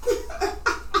is.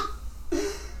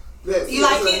 You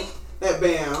like it? That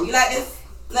Bam. You like this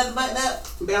leather button up?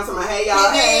 Bam to my hey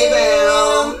y'all. Hey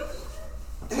Bam.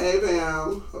 Hey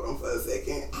Bam. Hold on for a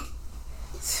second. Let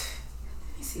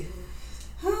me see.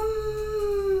 I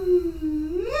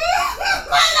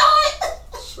know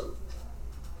it. Sure.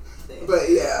 But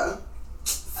yeah.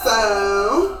 So.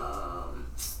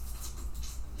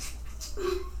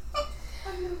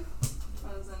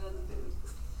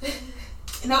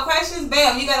 No questions?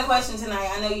 Bam, you got a question tonight.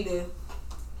 I know you do.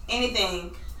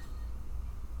 Anything.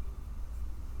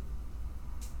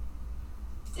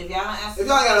 If y'all don't ask, if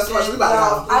y'all got a question, we about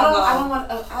to go.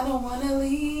 I don't want to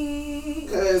leave.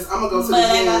 Cause I'm gonna go to the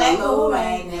gym. But I gotta go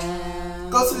right now.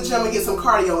 Go to the gym and get some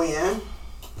cardio in.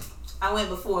 I went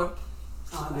before.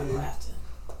 Oh, I never have to.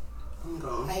 I'm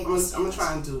gonna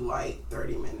try and do like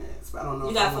 30 minutes, but I don't know.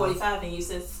 You got 45 and you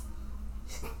sis.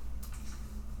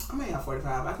 I may have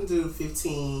 45. I can do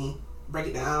 15. Break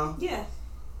it down. Yeah.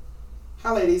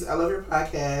 Hi ladies, I love your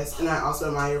podcast and I also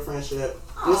admire your friendship.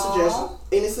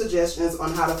 Any suggestions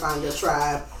on how to find your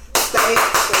tribe? Stay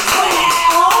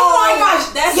oh my gosh,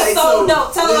 that's so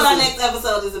dope. Tell them what our next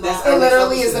episode is about. It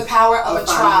literally is the power of a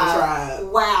tribe.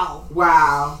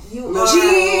 Wow. You are.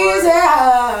 Jesus.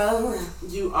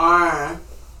 You are.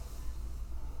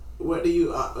 What do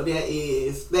you? That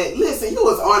is. That. Listen, you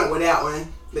was on it with that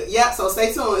one. Yep, so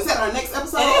stay tuned. Is that our next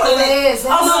episode? It is.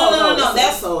 No.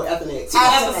 That's so after next. 2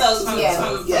 episodes from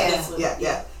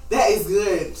Yeah. That is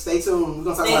good. Stay tuned. We're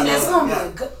gonna talk about that. Gonna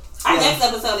be good. Our next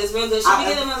episode is real good. Should we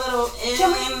give them a little?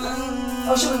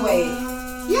 Or should we wait?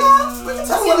 Yeah, we can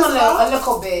talk a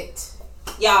little bit.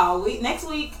 Y'all, next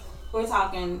week we're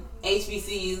talking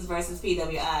HBCUs versus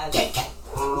PWIs. Yes,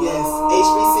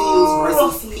 HBCUs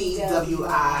versus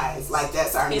PWIs. Like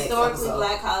that's our next episode. Historically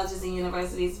black colleges and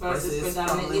universities versus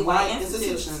predominantly white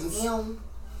institutions. So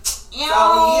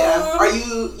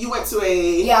yeah, you went to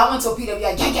a I went to a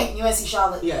PWI UNC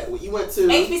Charlotte. Yeah, you went to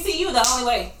HBCU the only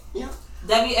way. Yeah.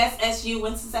 WSSU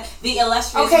Winston-Salem, the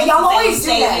illustrious y'all always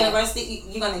State do that. University.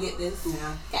 You're gonna get this.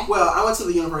 Yeah. Okay. Well, I went to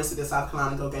the University of South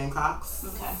Carolina. Go Gamecocks.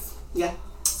 Okay. Yeah.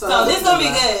 So this is gonna be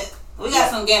good. We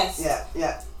got some guests. Yeah.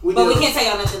 We can't tell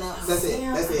y'all nothing else. That's it.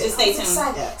 Just stay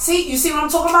tuned. Yeah. See, you see what I'm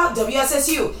talking about?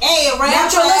 WSSU. Hey,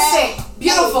 naturalistic,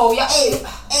 beautiful. Hey.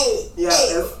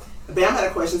 Bam had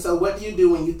a question. So, what do you do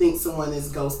when you think someone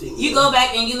is ghosting you? You go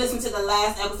back and you listen to the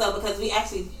last episode because we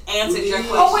actually answered your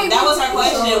question. That was her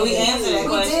question. We answered that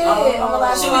question. We did on the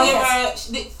last Should we give her?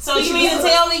 So you mean to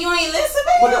tell me you ain't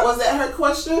listening? Was that her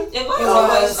question? It was.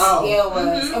 Yeah, it was.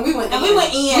 Mm-hmm. And we went in. We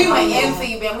went in for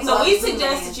you, Bam. So we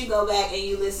suggest that you go back and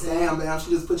you listen. Damn, Bam, she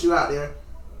just put you out there.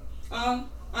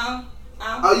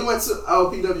 Oh, you went to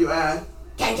PWI.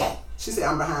 Gang. She said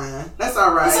I'm behind. That's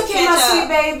all right. It's okay, my sweet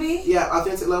baby. Yeah,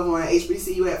 authentic level 1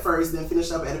 HBCU at first, then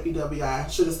finished up at a PWI.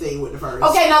 Should have stayed with the first.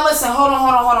 Okay, now listen. Hold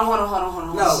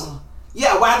on. No.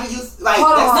 Yeah, why do you like?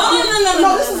 Hold on.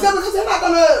 No. This is good because they're not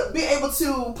gonna be able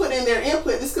to put in their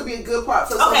input. This could be a good part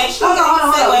for. Okay, hold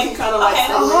on. You can kind of like.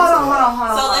 Hold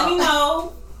on. So let me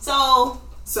know. So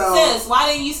sis, why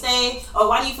didn't you stay, or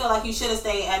why do you feel like you should have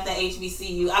stayed at the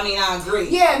HBCU? I mean, I agree.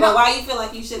 Yeah, but why you feel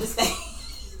like you should have stayed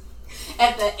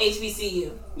at the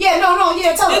HBCU? Yeah, no,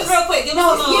 tell us. Just real quick.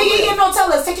 No,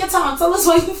 tell us. Take your time. Tell us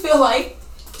what you feel like.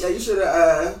 Yeah, you should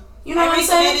have. You know what I'm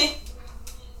saying?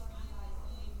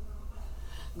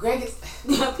 Greg is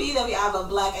PW. I'm a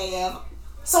black AF.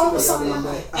 So and it's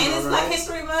Black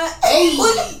History Month. Hey.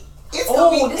 It's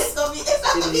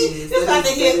not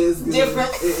to get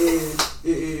different.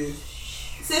 It is.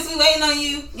 Since we waiting on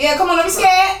you. Yeah, come on, don't be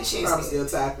scared. She's probably still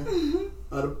typing.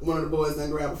 One of the boys done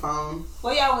grab a phone.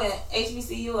 Where y'all went?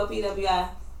 HBCU or PWI?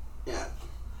 Yeah.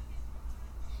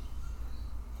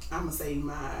 I'm gonna say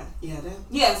mine. Say it.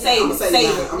 We have to say it.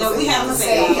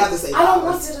 We have to say it. I don't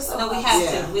want to this. No, we have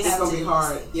to. It's gonna be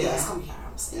hard. Yeah. It's gonna be hard.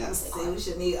 We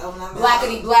should need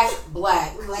blackity black.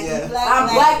 I'm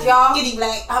black, y'all. Giddy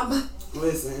black.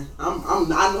 Listen, I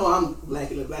know I'm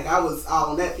blackity black. I was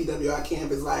all on that PWI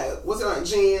campus. Like, what's your name,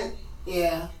 Jen?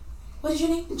 Yeah. What is your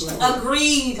name?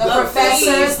 Agreed. The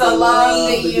professors, the love,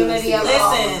 the unity of all.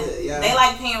 Listen, they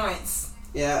like parents.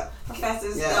 Yeah.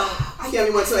 Professors. Yeah.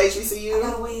 Kim, went to HBCU. I'm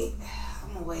gonna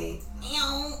wait.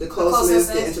 The closeness,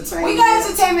 the entertainment. We got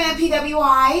entertainment at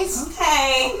PWIs.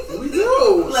 Okay. We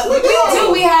do.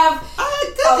 We have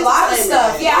a lot of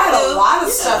stuff. Yeah, I had a lot of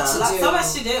stuff to do. So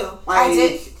much to do. I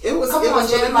did. It was really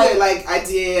good. Like I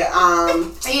did.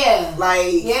 Yeah.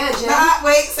 Like. Yeah, Jen.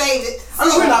 Wait, save it. I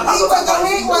mean, we're not go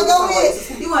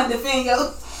ahead. You want to defend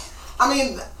your. I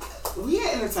mean, we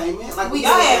had entertainment. Like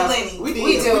y'all had plenty. We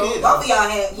did. Both of y'all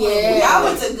had. Yeah. Y'all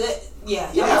went to good.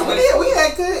 Yeah, we did. We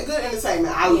had good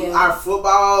entertainment. Our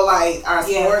football, like our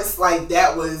sports, like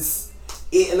that was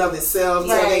it in of itself.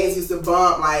 Tailgates used to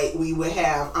bump. Like we would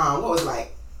have what was it,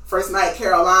 like first night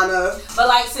Carolina. But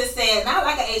like sis said, not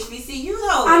like an HBCU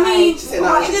though. I mean,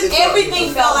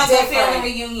 everything felt like a family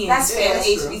reunion. That's fair.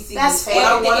 HBCU. That's fair. You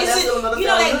know that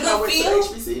good feel.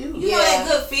 You know that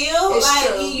good feel. It's like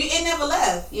true. It never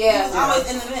left. Yeah, it was always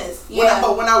in the midst. Yeah.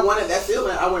 But when I wanted that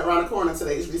feeling, I went around the corner to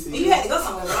the HBCU. You had to go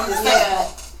somewhere. I'm just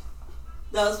saying.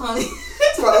 That was funny.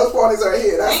 That's why those parties are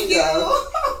here. Thank you.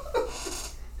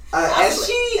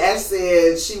 Ash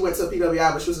said she went to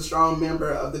PWI, but she was a strong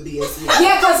member of the BSU.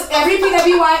 Yeah, because every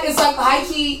PWI is like high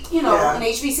key, an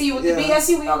HBCU with the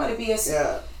BSU. We all got a BSU.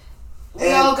 Yeah. We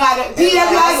all got it. PWI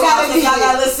got a y'all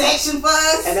got a little section for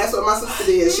us. And that's what my sister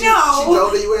did. She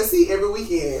drove to USC every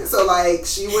weekend. So like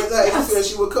she went to HBCU and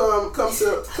she would come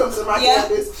to my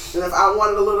campus. And if I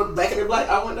wanted a little black and black,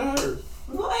 I went to her.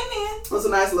 Well, amen. It was a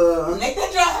nice little. Make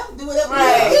that drive. Do whatever.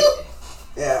 Right.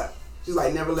 Yeah. She's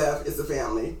like, never left. It's a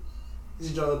family.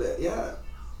 She drove that. Yeah.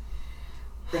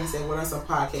 Brandon said, what are some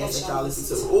podcasts that y'all listen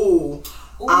to? Ooh.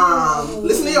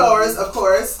 Listen to yours, of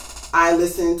course. I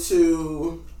listen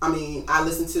to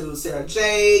Sarah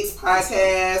Jake's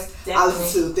podcast. Definitely. I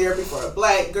listen to Therapy for a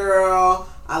Black Girl.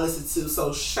 I listen to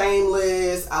So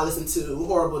Shameless. I listen to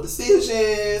Horrible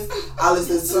Decisions. I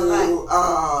listen to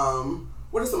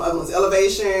what are some other ones?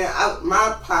 Elevation.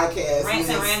 My podcast. Rants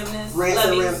and Randomness. Rants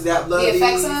and Randomness. That The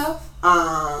Effects of.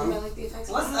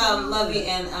 What's Lovey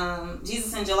and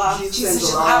Jesus and Jalal? Jesus and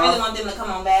Jalal. I really want them to come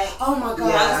on back. Oh my God.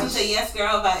 Yeah. I listen to Yes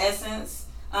Girl by Essence.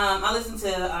 I listen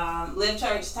to Live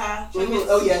Church Ty.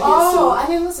 Oh yeah. I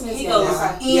didn't listen to him. He goes in.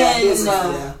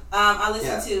 I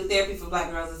listen to Therapy for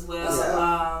Black Girls as well.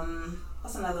 Yeah.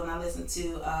 What's another one I listen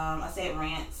to? I said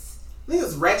Rants. I think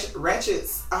it's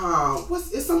Ratchet's.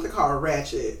 It's something called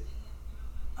Ratchet.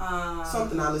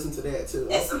 Something I listen to that too.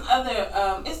 It's some other.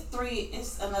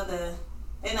 It's another.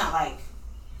 They're not like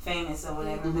famous or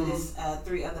whatever, but it's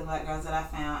 3 other black girls that I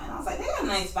found, and I was like, they got a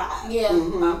nice vibe.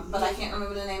 Yeah. But I can't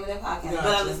remember the name of their podcast. But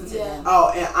I listen to them.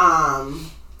 Oh, and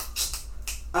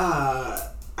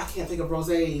I can't think of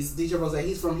Rosé's DJ Rose.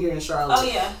 He's from here in Charlotte. Oh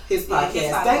yeah. His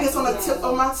podcast. Dang, it's on the tip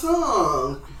of my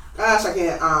tongue. Gosh, I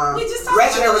can't. We just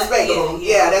Ratchet and Respectable.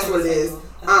 Yeah, that's what it is.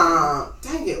 Cool.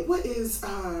 Dang it, what is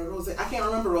Rose? I can't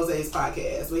remember Rosé's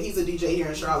podcast, but he's a DJ here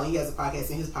in Charlotte. He has a podcast,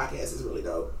 and his podcast is really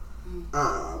dope.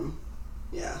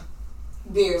 Yeah.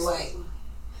 Beard White.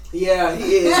 Yeah, he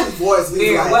is. His voice is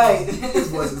Beard White. His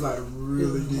voice is like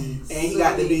really deep, and he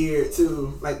got the beard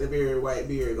too, like the Beard White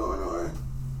beard going on.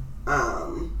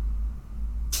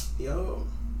 Yo.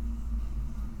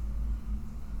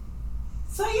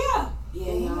 So yeah.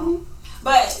 Yeah, y'all.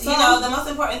 But you know, the most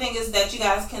important thing is that you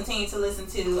guys continue to listen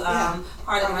to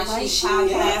Part of My Chic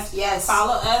podcast. Yes.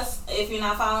 Follow us if you're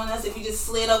not following us. If you just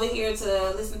slid over here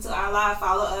to listen to our live,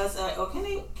 follow us. Or can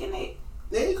they?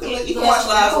 Yeah, you can watch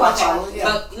live.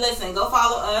 But listen, go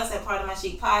follow us at Part of My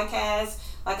Chic podcast.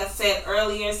 Like I said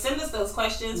earlier, send us those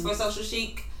questions for Social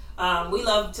Chic. We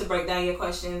love to break down your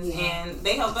questions, and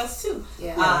they help us too.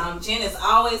 Yeah. Jen is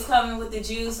always coming with the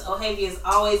juice. O'Havia is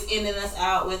always ending us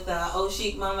out with the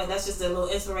Chic moment. That's just a little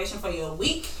inspiration for your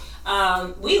week.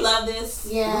 We love this.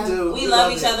 Yeah, we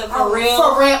love each other for real.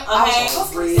 For real. Okay.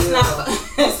 For real.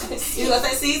 You gonna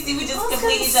say, see, we just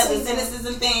complete each other's sentences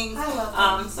and things. I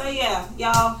love that. So yeah,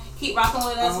 y'all keep rocking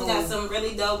with us. We got some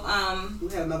really dope. We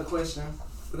had another question.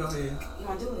 Go ahead. You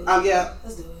wanna do it? Yeah.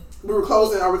 Let's do it. Are we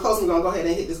closing? We're gonna go ahead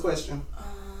and hit this question.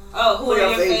 Who are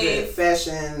your favorite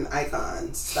fashion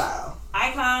icons style?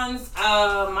 Icons.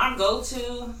 My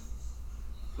go-to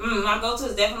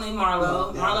is definitely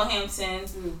Marlo. Marlo Hampton.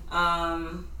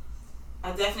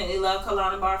 I definitely love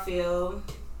Kalana Barfield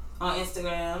on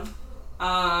Instagram.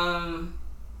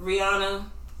 Rihanna,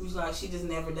 who's like, she just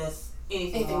never does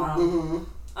anything wrong.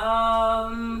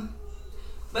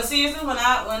 But seriously,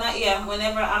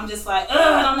 whenever I'm just like,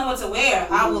 I don't know what to wear,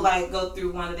 I will like go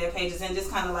through one of their pages and just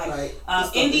kind of like,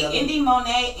 India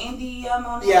Monet.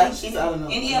 Yeah, she's out of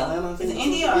India. Is it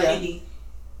India or Indy?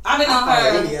 I've been on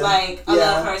her. India. Like, I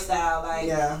love her style.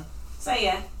 Like, So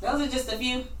yeah, those are just a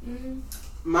few.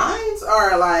 Mine's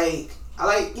are like, I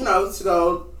like, to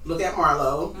go look at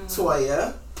Marlo,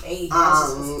 Toya. Hey,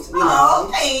 thanks. You're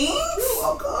welcome.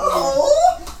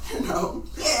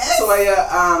 Yes.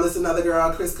 Toya, there's another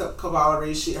girl, Chris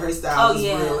Cavalry. Her style is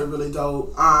really, really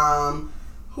dope.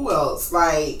 Who else?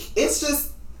 Like, it's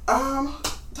just a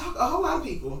whole lot of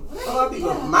people.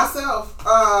 Myself.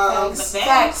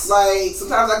 Facts. Like,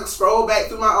 sometimes I can scroll back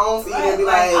through my own feed and be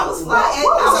like, what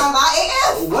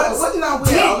did I wear?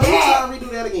 Let me try to redo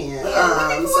that again.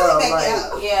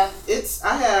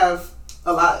 I have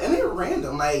a lot, and they're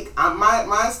random. Like,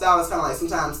 my style is kind of like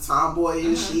sometimes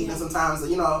tomboyish, chic, and sometimes I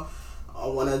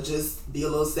want to just be a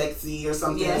little sexy or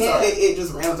something. So it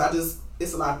just randoms.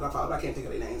 It's a lot of people I follow, but I can't think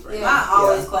of their names right now. Mine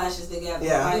always clashes together.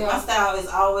 My style is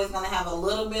always gonna have a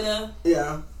little bit of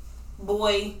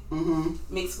boy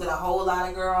mixed with a whole lot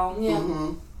of girl.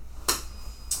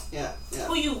 Yeah.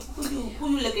 Who you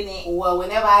looking at? Well,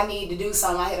 whenever I need to do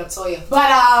something, I hit up Toya. But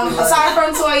aside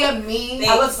from Toya, me,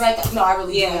 I look like I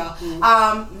really do.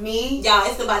 Me, y'all,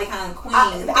 it's the bodycon queen.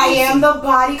 I am the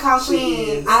bodycon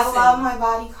queen. I love my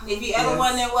bodycon. If you ever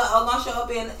wonder what I'm gonna show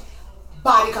up in,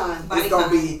 bodycon. It's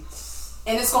gonna be.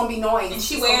 And it's gonna be noise. And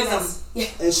she wears them. Yeah.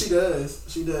 And she does.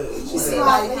 She does. They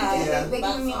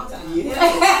giving me all the time.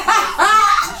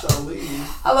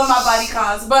 I love my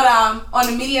bodycons. But on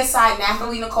the media side,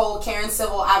 Nathalie Nicole, Karen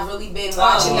Civil, I've really been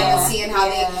watching them and seeing how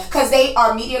because they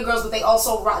are media girls, but they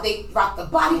also rock the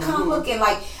bodycon look, and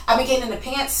like I've been getting into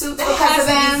pantsuits because of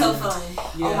them. So fun.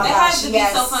 Oh my gosh, has to be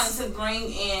so fun to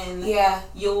bring in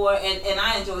your and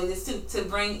I enjoy this too, to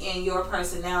bring in your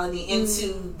personality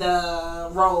into the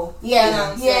role.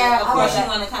 Of course, you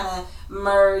want to kind of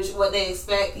merge what they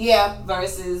expect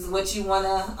versus what you want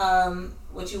to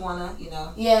what you want to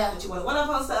what I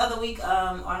posted the other week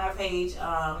on our page.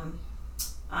 I'm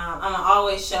gonna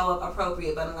always show up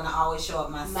appropriate, but I'm gonna always show up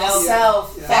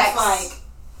myself. That's like,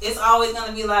 it's always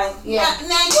gonna be like, now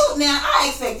I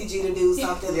expected you to do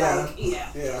something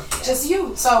just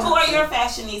you. So who are your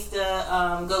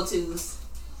fashionista go-tos?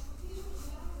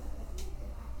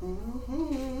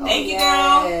 Thank you,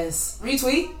 girl. Yes.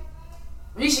 Retweet.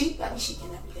 Rishi. Got me chic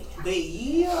and everything.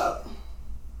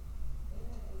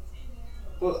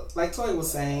 Well, like Toya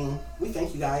was saying, we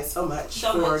thank you guys so much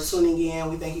for tuning in.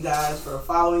 We thank you guys for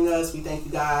following us. We thank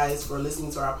you guys for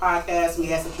listening to our podcast.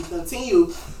 We ask that you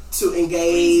continue to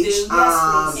engage.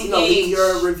 Leave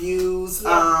your reviews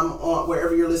on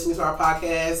wherever you're listening to our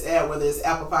podcast at, whether it's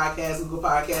Apple Podcasts, Google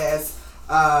Podcasts,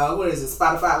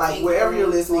 Spotify, like wherever you're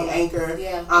listening, Anchor.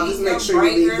 Just make sure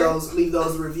you leave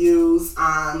those reviews.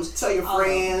 Tell your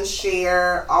friends,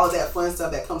 share all of that fun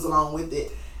stuff that comes along with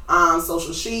it.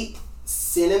 Social Chic.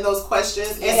 Send in those questions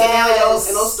and scenarios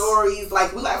and those stories.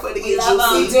 Like, we like for it to get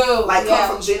juicy. Come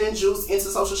from Gin and Juice into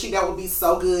Social Chic. That would be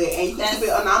so good. And you can keep it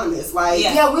anonymous. Like, we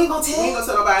ain't gonna tell. We ain't gonna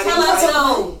tell nobody. Tell us.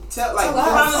 We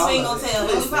promise we ain't gonna tell.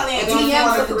 We probably ain't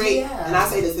gonna create. And I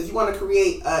say this: if you want to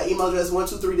create email address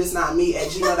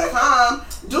 123thisnotme@gmail.com,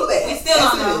 do that. We still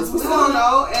don't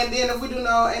know. And then if we do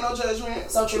know, ain't no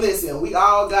judgment. So true. Listen, we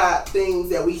all got things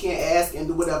that we can ask and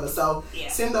do whatever. So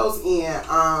send those in.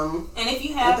 And if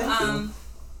you have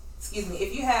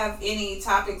if you have any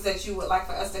topics that you would like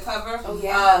for us to cover,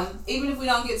 even if we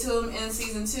don't get to them in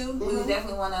season 2, we would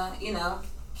definitely want to,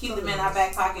 keep them in our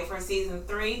back pocket for season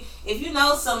 3. If you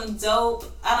know some dope,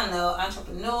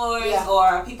 entrepreneurs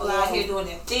or people out here doing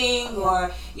their thing,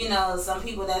 or some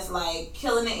people that's like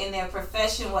killing it in their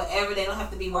profession, whatever, they don't have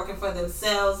to be working for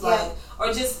themselves,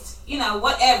 or just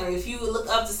whatever. If you look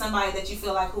up to somebody that you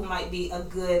feel like who might be a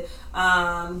good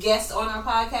guest on our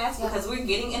podcast, because we're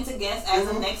getting into guests as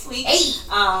of next week. If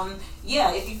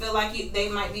you feel like they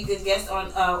might be good guests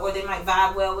on, or they might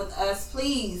vibe well with us,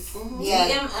 please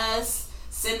DM us.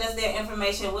 Send us their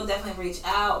information. We'll definitely reach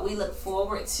out. We look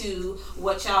forward to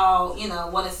what y'all,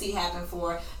 want to see happen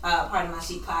for Part of My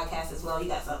Chic podcast as well. You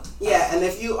got something? Yeah, and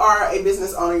if you are a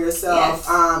business owner yourself,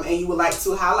 and you would like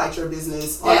to highlight your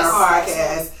business on our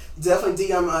podcast, definitely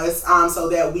DM us so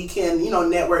that we can,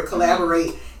 network,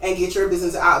 collaborate, and get your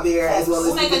business out there as well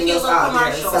as getting us out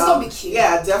there. So, it's gonna be cute.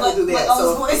 Yeah, definitely do that.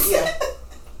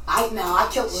 I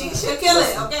killed her. She'll kill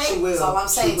it, okay? She will. That's all I'm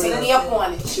saying. Take me up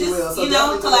on it. She will. So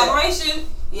collaboration.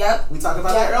 Yep. We talked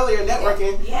about that earlier,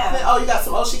 networking. Yeah. Then, you got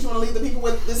some shit you want to leave the people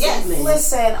with this evening?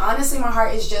 Listen, honestly, my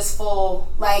heart is just full.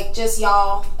 Like, just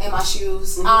y'all in my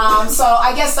shoes. So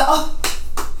I guess the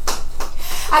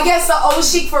old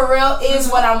chic for real is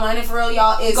what I'm learning for real,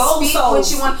 y'all. Is gold speak souls.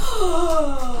 what you want.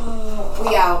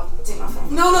 We out. Take my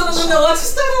phone. No. I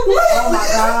just started. Oh my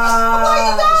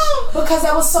gosh. Because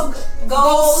that was so good.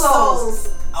 Gold souls.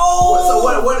 Oh. So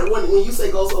what when you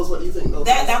say gold souls, what do you think?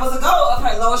 That was a goal of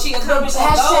her. Lord, she accomplished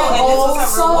that goal, and this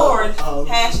was her reward.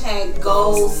 Hashtag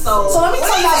gold souls. So let me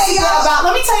tell y'all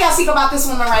a secret about this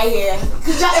woman right here.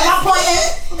 Cause y'all, if I'm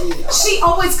pointing, she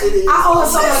always. I owe her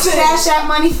so much Cash App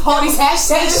money for all these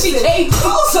hashtags she gave me.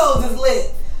 Gold souls is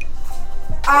lit.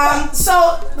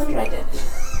 So let me write that.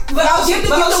 But I'll give the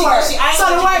word. So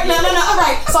the word, no. All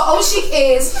right. So Oshik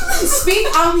is speak.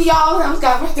 Y'all. I'm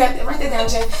gonna write that down,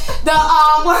 Jay. The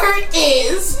word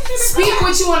is speak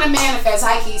what you want to manifest.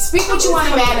 Heike, speak what you want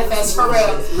to manifest for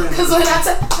real. Because when I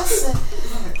said.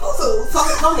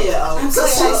 Go ahead. I'm so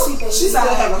shy. She's still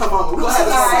having her moment. We're gonna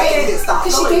have to stop.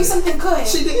 Because she gave something good.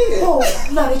 She did. Oh,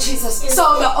 Lord of Jesus.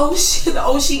 So the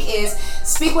Oshik is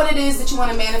speak what it is that you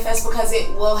want to manifest because it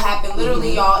will happen.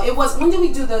 Literally, y'all. It was. When did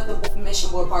we do the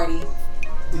mission board party?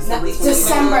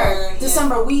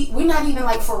 December. We're not even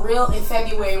like for real in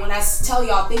February. When I tell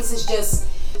y'all things is just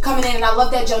coming in, and I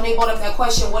love that Jonay brought up that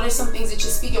question. What are some things that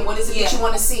you're speaking? What is it that you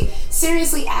want to see?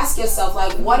 Seriously, ask yourself,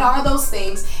 like, what are those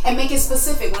things? And make it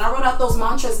specific. When I wrote out those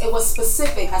mantras, it was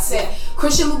specific. I said,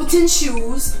 Christian Louboutin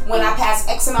shoes when I passed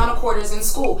X amount of quarters in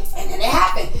school. And then it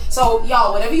happened. So,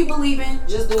 y'all, whatever you believe in,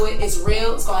 just do it. It's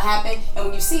real. It's going to happen. And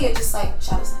when you see it, just like,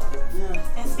 shout us out. Yeah.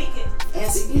 And speak it.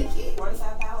 And speak it. Words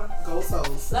have power. Go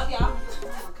souls. Love y'all.